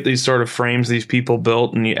 So you get these sort of frames these people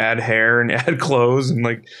built, and you add hair and you add clothes and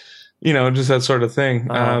like, you know, just that sort of thing.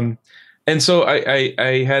 And so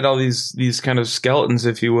I had all these kind of skeletons,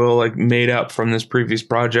 if you will, like made up from this previous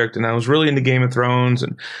project, and I was really into Game of Thrones,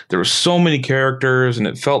 and there were so many characters, and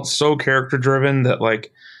it felt so character driven that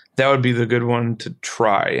like that would be the good one to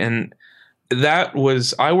try. And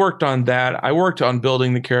I worked on that. I worked on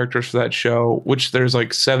building the characters for that show, which there's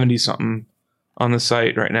like 70 something on the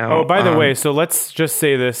site right now. Oh, by the way, so let's just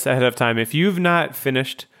say this ahead of time. If you've not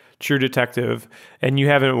finished True Detective and you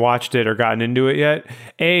haven't watched it or gotten into it yet,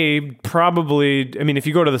 probably, I mean, if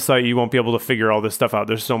you go to the site, you won't be able to figure all this stuff out.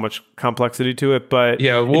 There's so much complexity to it. But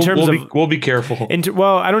yeah, we'll be careful.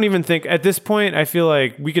 Well, I don't even think at this point, I feel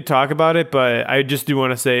like we could talk about it, but I just do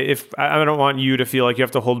want to say, if I don't want you to feel like you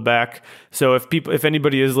have to hold back. So if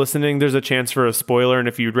anybody is listening, there's a chance for a spoiler. And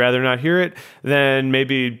if you'd rather not hear it, then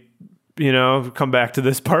maybe, come back to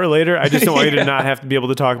this part later. I just don't want you to not have to be able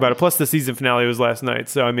to talk about it. Plus the season finale was last night.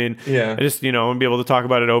 So, I mean, I just, want to be able to talk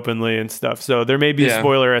about it openly and stuff. So there may be a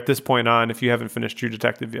spoiler at this point on if you haven't finished True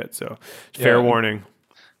Detective yet. So fair warning.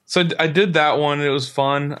 So I did that one. And it was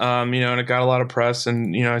fun. And it got a lot of press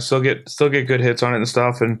and, I still get good hits on it and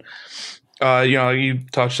stuff. And, you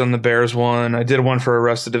touched on the Bears one. I did one for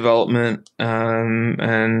Arrested Development.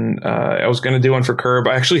 And I was going to do one for Curb.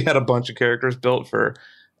 I actually had a bunch of characters built for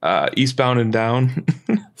Eastbound and Down.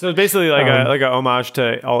 So it's basically like a homage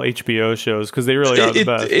to all HBO shows because they really are the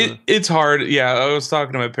best. It's hard. Yeah, I was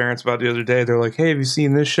talking to my parents about it the other day. They're like, "Hey, have you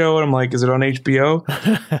seen this show?" And I'm like, "Is it on HBO?"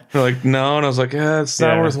 They're like, "No," and I was like, "It's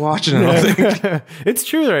not worth watching." I don't think. It's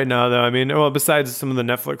true right now, though. I mean, well, besides some of the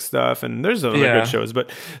Netflix stuff, and there's other good shows, but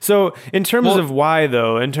so in terms of why,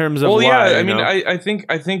 though, I mean, I think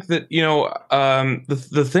that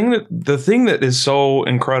the thing that is so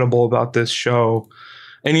incredible about this show.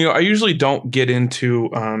 And, I usually don't get into,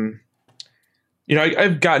 I've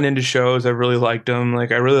gotten into shows. I've really liked them.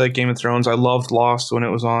 Like, I really like Game of Thrones. I loved Lost when it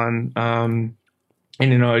was on. I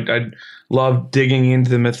loved digging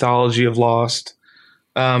into the mythology of Lost.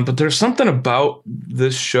 But there's something about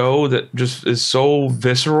this show that just is so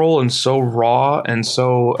visceral and so raw and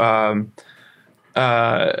so,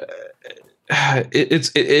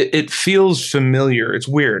 it feels familiar. It's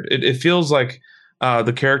weird. It feels like,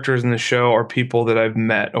 the characters in the show are people that I've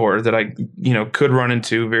met or that I, could run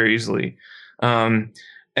into very easily. And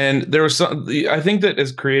there was I think that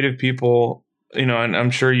as creative people, and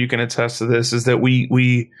I'm sure you can attest to this, is that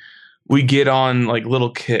we get on like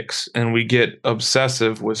little kicks and we get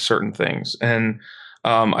obsessive with certain things. And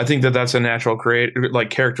I think that that's a natural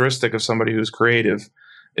characteristic of somebody who's creative.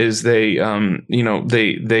 Is they can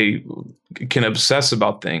obsess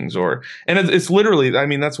about things and it's literally, I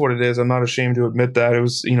mean, that's what it is. I'm not ashamed to admit that it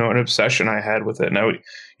was, an obsession I had with it. And I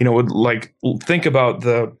would, like think about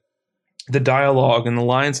the dialogue and the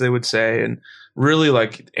lines they would say and really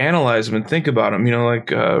like analyze them and think about them,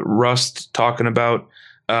 Rust talking about,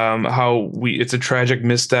 how it's a tragic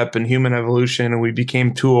misstep in human evolution and we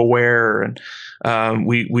became too aware and,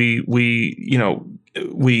 we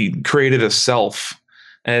created a self.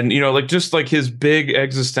 And, just like his big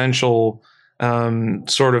existential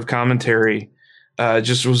sort of commentary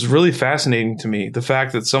just was really fascinating to me. The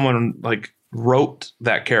fact that someone like wrote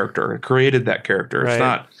that character, created that character.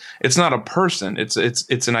 Right. It's not a person.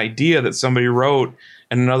 It's an idea that somebody wrote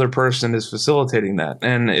and another person is facilitating that.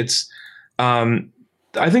 And it's I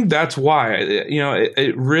think that's why,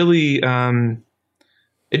 it really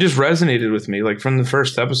it just resonated with me like from the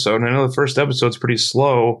first episode. And I know the first episode's pretty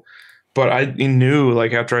slow. But I knew,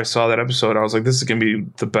 like, after I saw that episode, I was like, this is going to be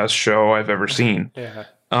the best show I've ever seen. Yeah.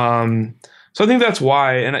 So I think that's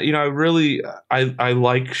why. And, I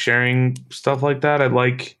like sharing stuff like that. I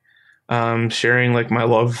like sharing, like, my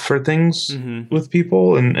love for things with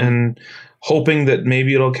people and hoping that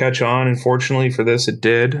maybe it'll catch on. And fortunately for this, it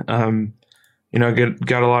did. Got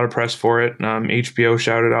a lot of press for it. HBO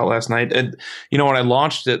shouted out last night. And, when I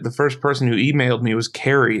launched it, the first person who emailed me was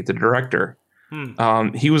Carrie, the director.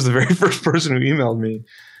 He was the very first person who emailed me,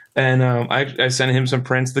 and I sent him some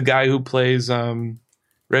prints. The guy who plays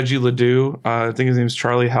Reggie Ledoux, I think his name is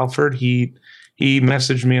Charlie Halford. He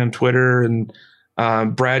messaged me on Twitter, and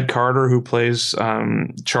Brad Carter, who plays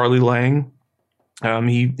Charlie Lang,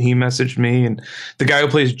 he messaged me, and the guy who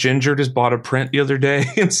plays Ginger just bought a print the other day,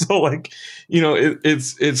 and so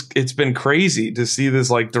it's been crazy to see this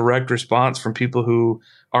like direct response from people who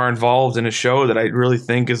are involved in a show that I really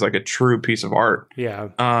think is like a true piece of art. Yeah.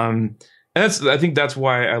 And I think that's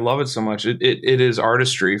why I love it so much. It is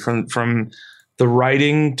artistry from the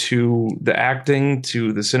writing to the acting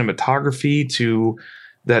to the cinematography to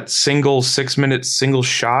that single 6-minute single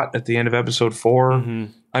shot at the end of episode 4. Mm-hmm.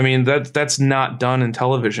 I mean, that's not done in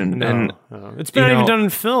television. No, and no. It's not even done in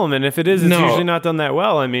film. And if it is, it's usually not done that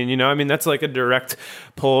well. I mean, that's like a direct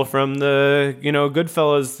pull from the,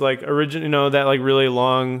 Goodfellas, like original, that like really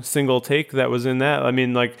long single take that was in that. I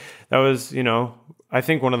mean, like that was, I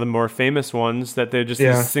think one of the more famous ones that they're just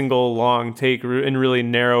a single long take in really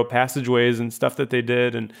narrow passageways and stuff that they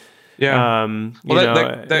did. And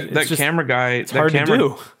that camera guy, it's hard to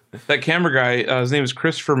do. That camera guy, his name is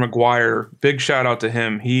Christopher McGuire. Big shout out to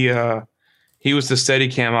him. He he was the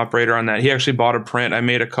Steadicam operator on that. He actually bought a print. I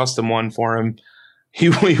made a custom one for him. He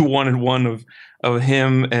wanted one of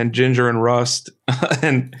him and Ginger and Rust,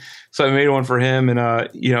 and so I made one for him. And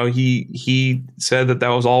he said that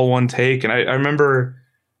was all one take. And I remember,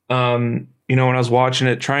 when I was watching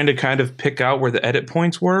it, trying to kind of pick out where the edit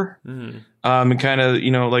points were, and kind of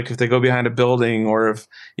like if they go behind a building, or if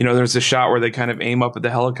there's a shot where they kind of aim up at the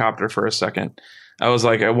helicopter for a second. I was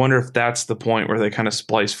like, I wonder if that's the point where they kind of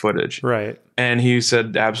splice footage. Right. And he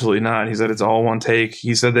said absolutely not. He said it's all one take.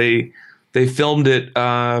 He said they filmed it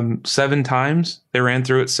 7 times. They ran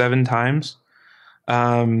through it 7 times.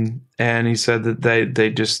 And he said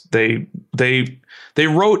that they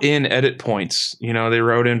wrote in edit points. They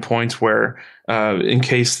wrote in points where in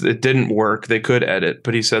case it didn't work, they could edit.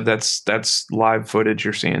 But he said that's live footage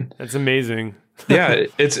you're seeing. That's amazing. Yeah,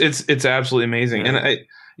 it's absolutely amazing. And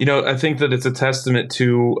I think that it's a testament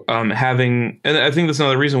to having, and I think that's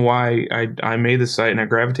another reason why I made this site and I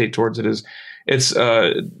gravitate towards it, is it's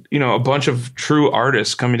a bunch of true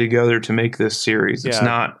artists coming together to make this series. It's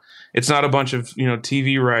not a bunch of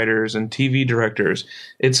TV writers and TV directors.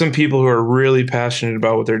 It's some people who are really passionate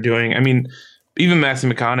about what they're doing. I mean, even Matthew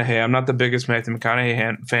McConaughey. I'm not the biggest Matthew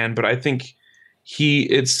McConaughey fan, but I think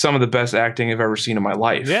it's some of the best acting I've ever seen in my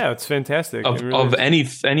life. Yeah, it's fantastic. Of any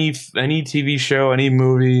TV show, any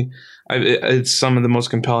movie, it's some of the most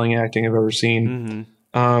compelling acting I've ever seen.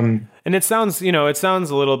 Mm-hmm. And it sounds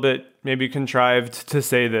a little bit maybe contrived to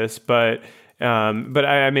say this, but I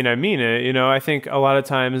mean it. I think a lot of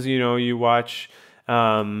times, you watch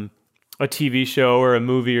a TV show or a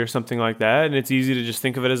movie or something like that, and it's easy to just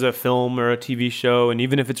think of it as a film or a TV show, and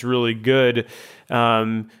even if it's really good,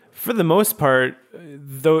 for the most part,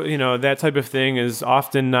 though, that type of thing is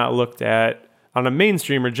often not looked at on a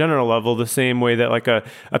mainstream or general level the same way that like a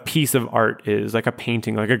piece of art is, like a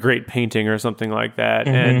painting, like a great painting or something like that.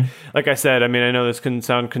 Mm-hmm. And like I said, I mean, I know this can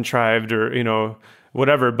sound contrived or,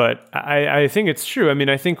 whatever, but I think it's true. I mean,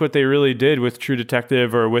 I think what they really did with True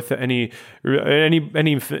Detective, or with any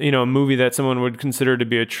movie that someone would consider to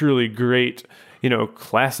be a truly great,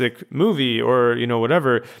 classic movie or,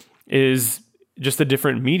 whatever, is just a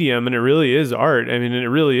different medium, and it really is art. I mean, and it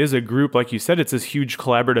really is a group. Like you said, it's this huge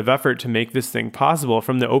collaborative effort to make this thing possible,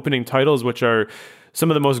 from the opening titles, which are some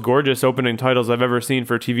of the most gorgeous opening titles I've ever seen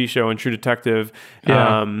for a TV show and True Detective.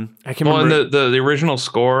 Yeah. I can remember. And the original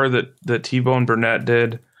score that T-Bone Burnett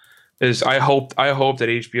did is, I hope that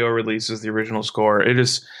HBO releases the original score. It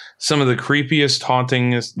is some of the creepiest,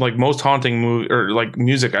 most haunting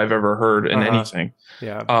music I've ever heard in anything.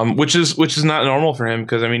 Yeah. Which is not normal for him,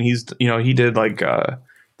 because I mean he did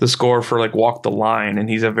the score for Walk the Line, and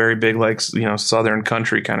he's a very big Southern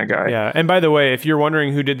country kind of guy. Yeah. And by the way, if you're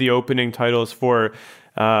wondering who did the opening titles for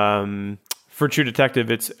True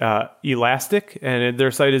Detective, it's Elastic, and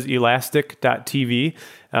their site is elastic.tv.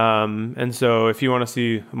 And so if you want to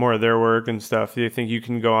see more of their work and stuff, I think you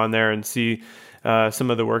can go on there and see some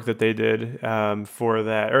of the work that they did for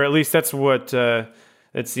that, or at least that's what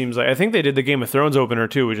it seems like. I think they did the Game of Thrones opener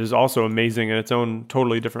too, which is also amazing in its own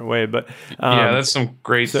totally different way. But that's some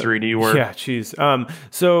great 3D work. Yeah, geez.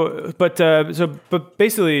 But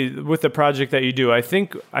basically, with the project that you do, I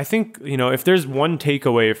think if there's one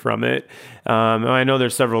takeaway from it, I know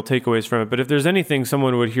there's several takeaways from it, but if there's anything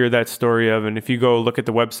someone would hear that story of, and if you go look at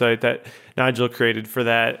the website that Nigel created for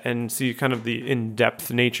that and see kind of the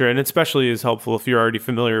in-depth nature, and especially is helpful if you're already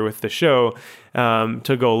familiar with the show,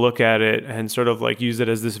 to go look at it and sort of use it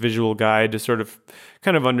as this visual guide to sort of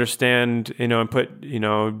kind of understand, and put,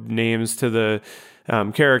 names to the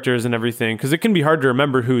characters and everything, because it can be hard to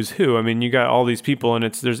remember who's who. I mean, you got all these people, and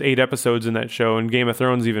there's 8 episodes in that show, and Game of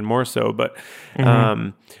Thrones even more so. But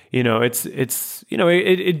it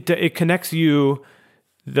connects you,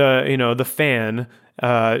 the fan,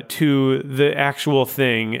 to the actual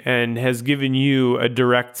thing, and has given you a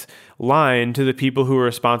direct line to the people who are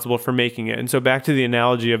responsible for making it. And so back to the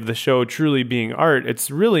analogy of the show truly being art, it's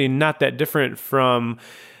really not that different from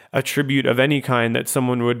a tribute of any kind that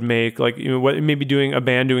someone would make, maybe doing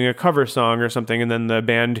a cover song or something, and then the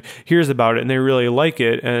band hears about it and they really like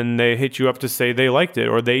it, and they hit you up to say they liked it,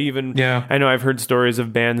 or they even, I know I've heard stories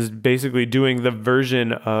of bands basically doing the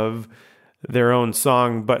version of their own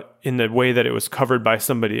song, but in the way that it was covered by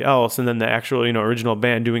somebody else, and then the actual, original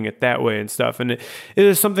band doing it that way and stuff. And it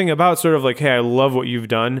is something about sort of hey, I love what you've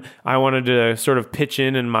done. I wanted to sort of pitch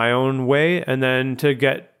in my own way, and then to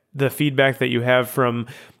get the feedback that you have from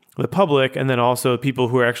the public, and then also people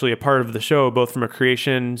who are actually a part of the show, both from a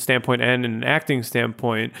creation standpoint and an acting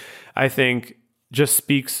standpoint, I think just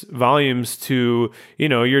speaks volumes to,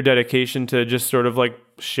 your dedication to just sort of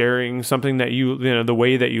sharing something that you know, the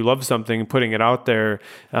way that you love something, putting it out there.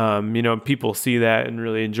 You know, people see that and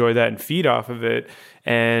really enjoy that and feed off of it.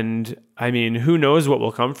 And I mean, who knows what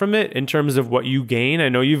will come from it in terms of what you gain. I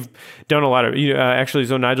know you've done a lot of, actually,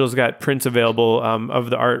 so Nigel's got prints available of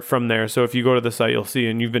the art from there. So if you go to the site, you'll see,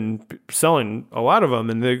 and you've been selling a lot of them,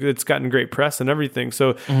 and it's gotten great press and everything.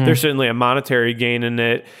 So there's certainly a monetary gain in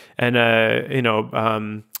it,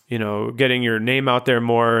 and getting your name out there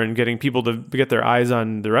more and getting people to get their eyes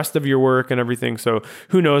on the rest of your work and everything. So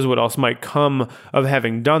who knows what else might come of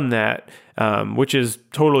having done that, which is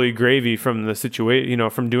totally gravy from the situation,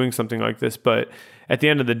 from doing something like this. But at the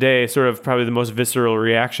end of the day, sort of probably the most visceral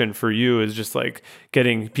reaction for you is just like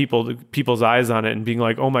getting people's eyes on it and being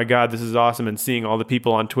like, oh my God, this is awesome. And seeing all the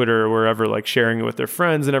people on Twitter or wherever, like sharing it with their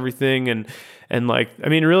friends and everything. And like, I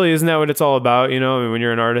mean, really, isn't that what it's all about? I mean, when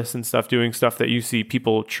you're an artist and stuff, doing stuff that you see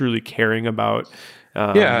people truly caring about.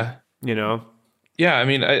 Yeah. Yeah. I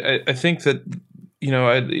mean, I think that,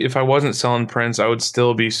 if I wasn't selling prints, I would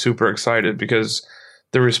still be super excited because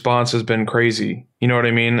the response has been crazy. You know what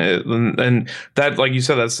I mean? And that, like you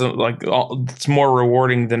said, that's like, it's more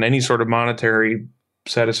rewarding than any sort of monetary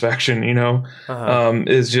satisfaction, is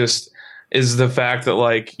the fact that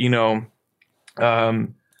like,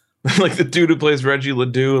 like the dude who plays Reggie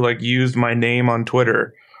Ledoux, like used my name on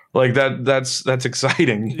Twitter. Like that's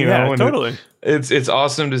exciting, you know? And totally. It's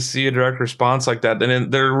awesome to see a direct response like that.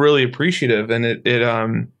 And they're really appreciative, and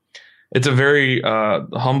it's a very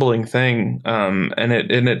humbling thing.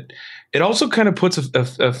 And it also kind of puts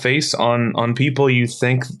a face on people you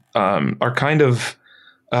think are kind of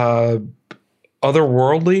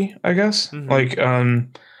otherworldly, I guess. Mm-hmm. Like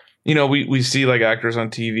we see like actors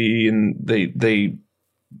on TV, and they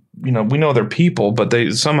we know they're people, but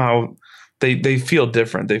they somehow they feel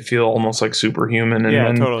different. They feel almost like superhuman.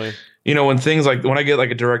 And totally. When I get like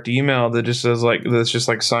a direct email that just says like, that's just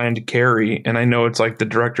like signed Carrie, and I know it's like the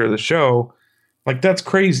director of the show, like that's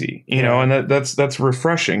crazy, and that's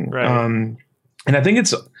refreshing. Right. And I think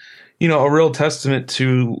it's, a real testament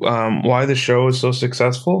to why the show is so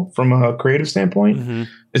successful from a creative standpoint. Mm-hmm.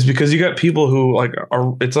 Is because you got people who like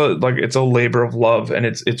it's a labor of love, and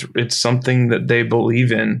it's something that they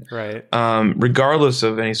believe in, right? Regardless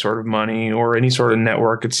of any sort of money or any sort of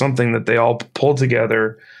network, it's something that they all pulled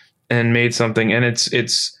together and made something. And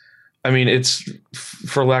it's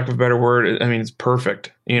for lack of a better word, I mean, it's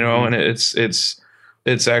perfect, mm-hmm. and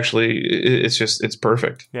it's actually it's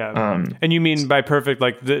perfect. Yeah. And you mean by perfect,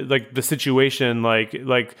 like the situation,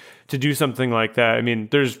 like to do something like that? I mean,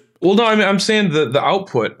 there's. Well, no, I mean, I'm saying the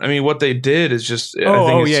output. I mean, what they did is just.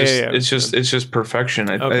 It's just perfection.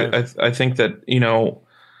 I think that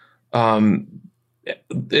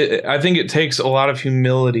I think it takes a lot of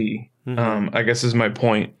humility. Mm-hmm. I guess is my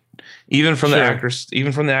point. Even from the actor's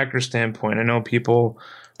standpoint, I know people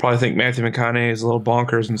probably think Matthew McConaughey is a little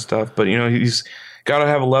bonkers and stuff, but he's got to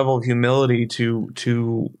have a level of humility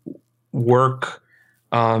to work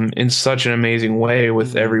in such an amazing way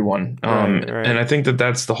with everyone. Right. And I think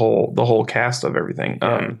that's the whole cast of everything.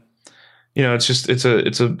 Yeah.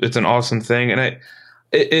 It's an awesome thing. And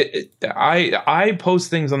I post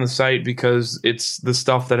things on the site because it's the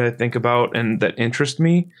stuff that I think about and that interest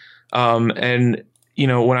me. And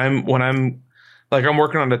when I'm like, I'm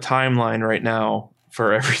working on a timeline right now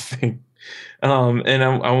for everything. And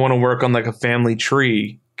I want to work on like a family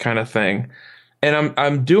tree kind of thing. And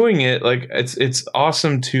I'm doing it like it's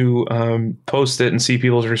awesome to post it and see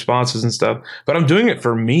people's responses and stuff, but I'm doing it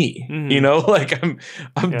for me, mm-hmm. Like I'm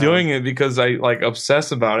doing it because I like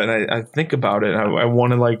obsess about it, and I think about it. And I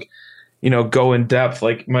want to like, go in depth.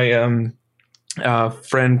 Like my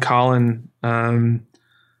friend Colin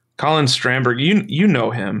Stramberg, you know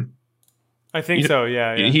him. I think so.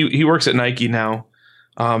 Yeah. He works at Nike now.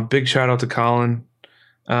 Big shout out to Colin.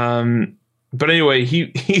 But anyway,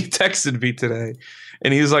 he texted me today,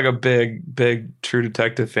 and he's like a big True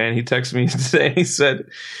Detective fan. He texted me today, and he said,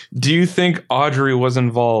 "Do you think Audrey was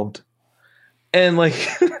involved?" And like,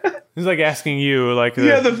 he's like asking you, like,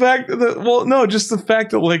 just the fact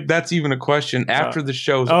that like that's even a question after the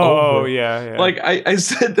show's over. Oh yeah. Like I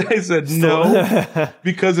said no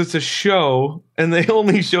because it's a show, and they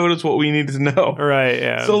only showed us what we needed to know. Right.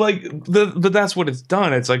 Yeah. So like, but that's what it's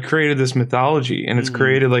done. It's like created this mythology, and it's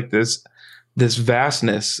created like this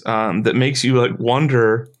vastness that makes you like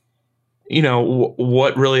wonder,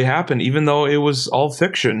 what really happened, even though it was all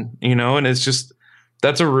fiction, and it's just,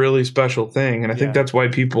 that's a really special thing. And I think that's why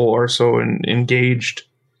people are so engaged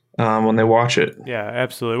when they watch it. Yeah,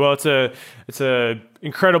 absolutely. Well, it's a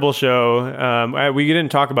incredible show. We didn't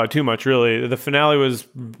talk about too much, really. The finale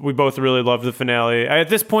we both really loved the finale. At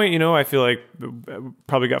this point, I feel like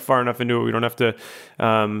probably got far enough into it. We don't have to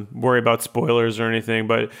worry about spoilers or anything.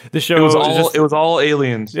 But the show it was all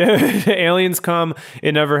aliens. Aliens come.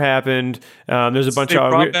 It never happened. There's a bunch they of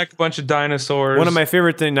brought back a bunch of dinosaurs. One of my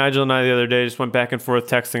favorite things, Nigel and I the other day just went back and forth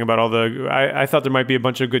texting about all the. I thought there might be a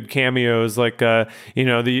bunch of good cameos, like the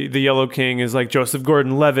Yellow King is like Joseph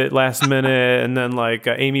Gordon-Levitt last minute, and then like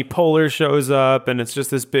Amy Poehler shows up, and it's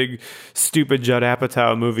just this big stupid Judd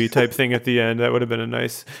Apatow movie type thing at the end. That would have been a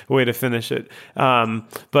nice way to finish it.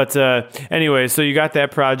 But anyway, so you got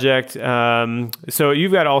that project. So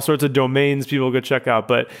you've got all sorts of domains people go check out,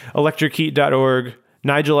 but electricheat.org,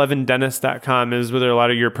 NigelEvanDennis.com is where a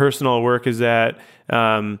lot of your personal work is at.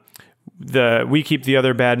 We keep the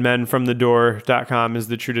other bad men from the door.com is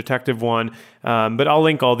the True Detective one. But I'll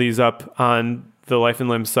link all these up on the Life and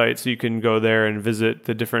Limb site, so you can go there and visit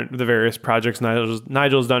the various projects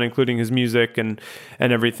Nigel's done, including his music and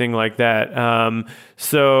everything like that.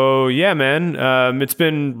 So yeah, man, it's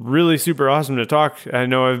been really super awesome to talk. I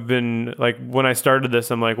know I've been like, when I started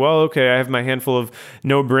this, I'm like, well, okay, I have my handful of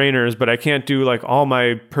no-brainers, but I can't do like all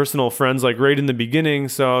my personal friends like right in the beginning.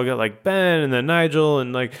 So I'll get like Ben and then Nigel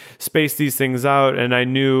and like space these things out. And I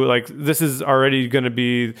knew like this is already going to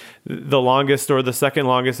be the longest or the second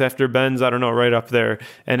longest after Ben's, I don't know, right up there.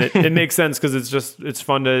 And it makes sense because it's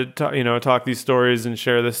fun to talk these stories and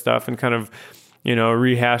share this stuff and kind of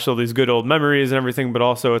rehash all these good old memories and everything, but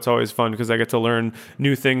also it's always fun because I get to learn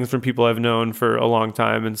new things from people I've known for a long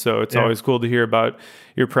time. And so it's always cool to hear about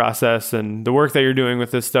your process, and the work that you're doing with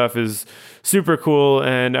this stuff is super cool.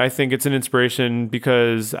 And I think it's an inspiration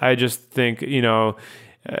because I just think,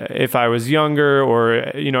 if I was younger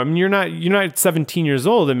or, you're not 17 years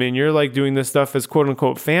old. I mean, you're like doing this stuff as quote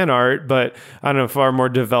unquote fan art, but I don't know, far more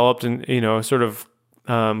developed and, sort of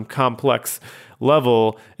complex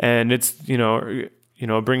level. And it's,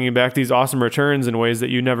 bringing back these awesome returns in ways that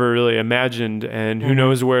you never really imagined, and who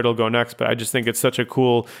knows where it'll go next. But I just think it's such a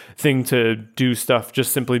cool thing to do stuff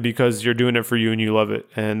just simply because you're doing it for you and you love it.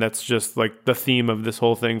 And that's just like the theme of this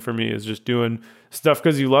whole thing for me, is just doing stuff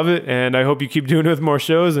because you love it. And I hope you keep doing it with more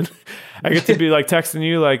shows. And I get to be like texting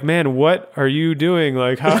you like, man, what are you doing?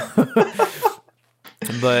 Like how,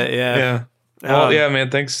 but yeah. Yeah. Well, yeah, man,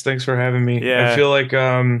 thanks for having me. Yeah. I feel like,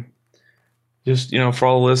 just, for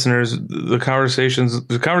all the listeners, the conversation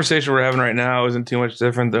we're having right now isn't too much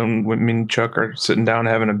different than when me and Chuck are sitting down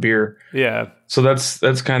having a beer. Yeah. So that's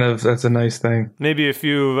a nice thing. Maybe it's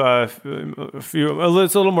a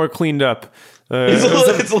little more cleaned up.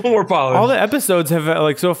 It's a little more polished. All the episodes have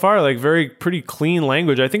like so far like pretty clean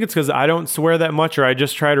language. I think it's because I don't swear that much, or I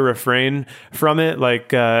just try to refrain from it,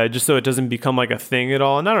 like just so it doesn't become like a thing at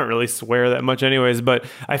all. And I don't really swear that much anyways, but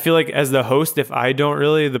I feel like as the host, if I don't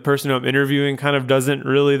really, the person who I'm interviewing kind of doesn't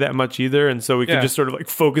really that much either, and so we can just sort of like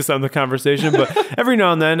focus on the conversation. But every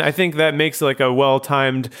now and then I think that makes like a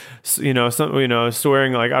well-timed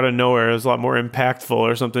swearing like out of nowhere is a lot more impactful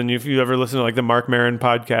or something. If you ever listen to like the Mark Maron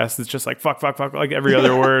podcast, it's just like fuck like every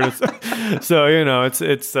other word. So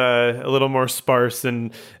it's a little more sparse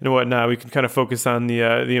and whatnot. We can kind of focus on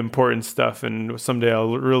the important stuff, and someday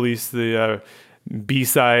I'll release the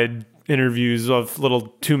B-side interviews of little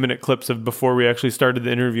 2-minute clips of before we actually started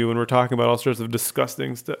the interview, when we're talking about all sorts of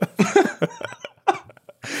disgusting stuff.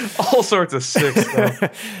 All sorts of sick stuff.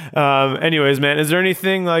 Anyways, man, is there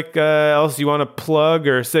anything like else you want to plug,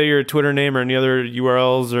 or say your Twitter name or any other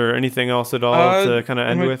URLs or anything else at all to kind of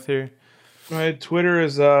end with here? My Twitter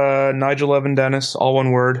is Nigel Evan Dennis, all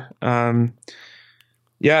one word. My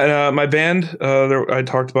band, I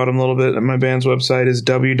talked about them a little bit. My band's website is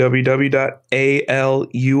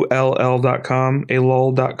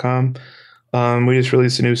www.alull.com. We just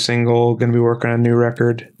released a new single, going to be working on a new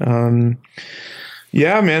record.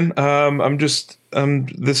 Yeah, man. This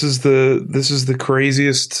is the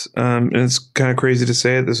craziest, and it's kind of crazy to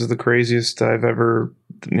say it. This is the craziest I've ever,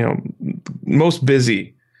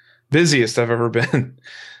 busiest I've ever been,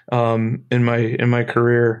 in my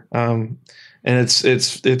career. And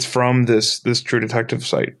it's from this True Detective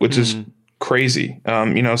site, which is crazy. So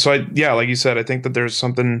like you said, I think that there's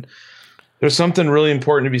something really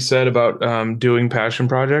important to be said about, doing passion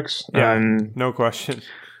projects. Yeah, no question.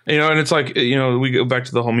 And it's like, we go back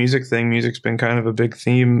to the whole music thing. Music's been kind of a big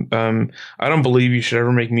theme. I don't believe you should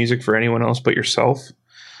ever make music for anyone else but yourself.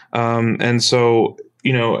 And so,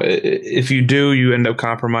 if you do, you end up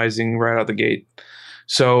compromising right out the gate.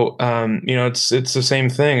 So, it's the same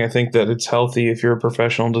thing. I think that it's healthy if you're a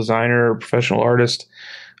professional designer or professional artist,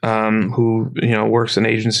 who, works in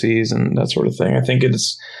agencies and that sort of thing. I think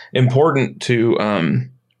it's important to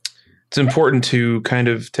it's important to kind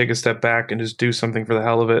of take a step back and just do something for the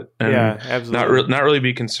hell of it, and absolutely. not really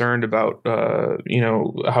be concerned about how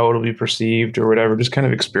it'll be perceived or whatever. Just kind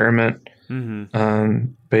of experiment.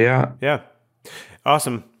 But yeah.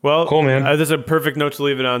 Awesome. Well, cool, man. This is a perfect note to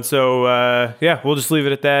leave it on. So, we'll just leave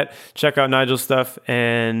it at that. Check out Nigel's stuff,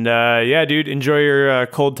 and dude, enjoy your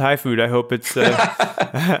cold Thai food. I hope it's,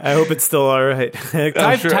 I hope it's still all right.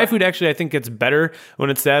 Thai food actually, I think, gets better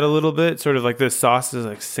when it's sat a little bit. Sort of like the sauce is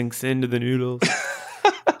like sinks into the noodles.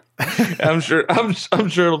 I'm sure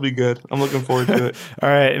it'll be good. I'm looking forward to it. All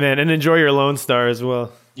right, man, and enjoy your Lone Star as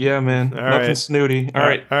well. Yeah, man. Nothing snooty. All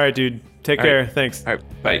right, dude. Take care. Thanks. All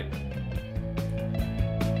right, bye.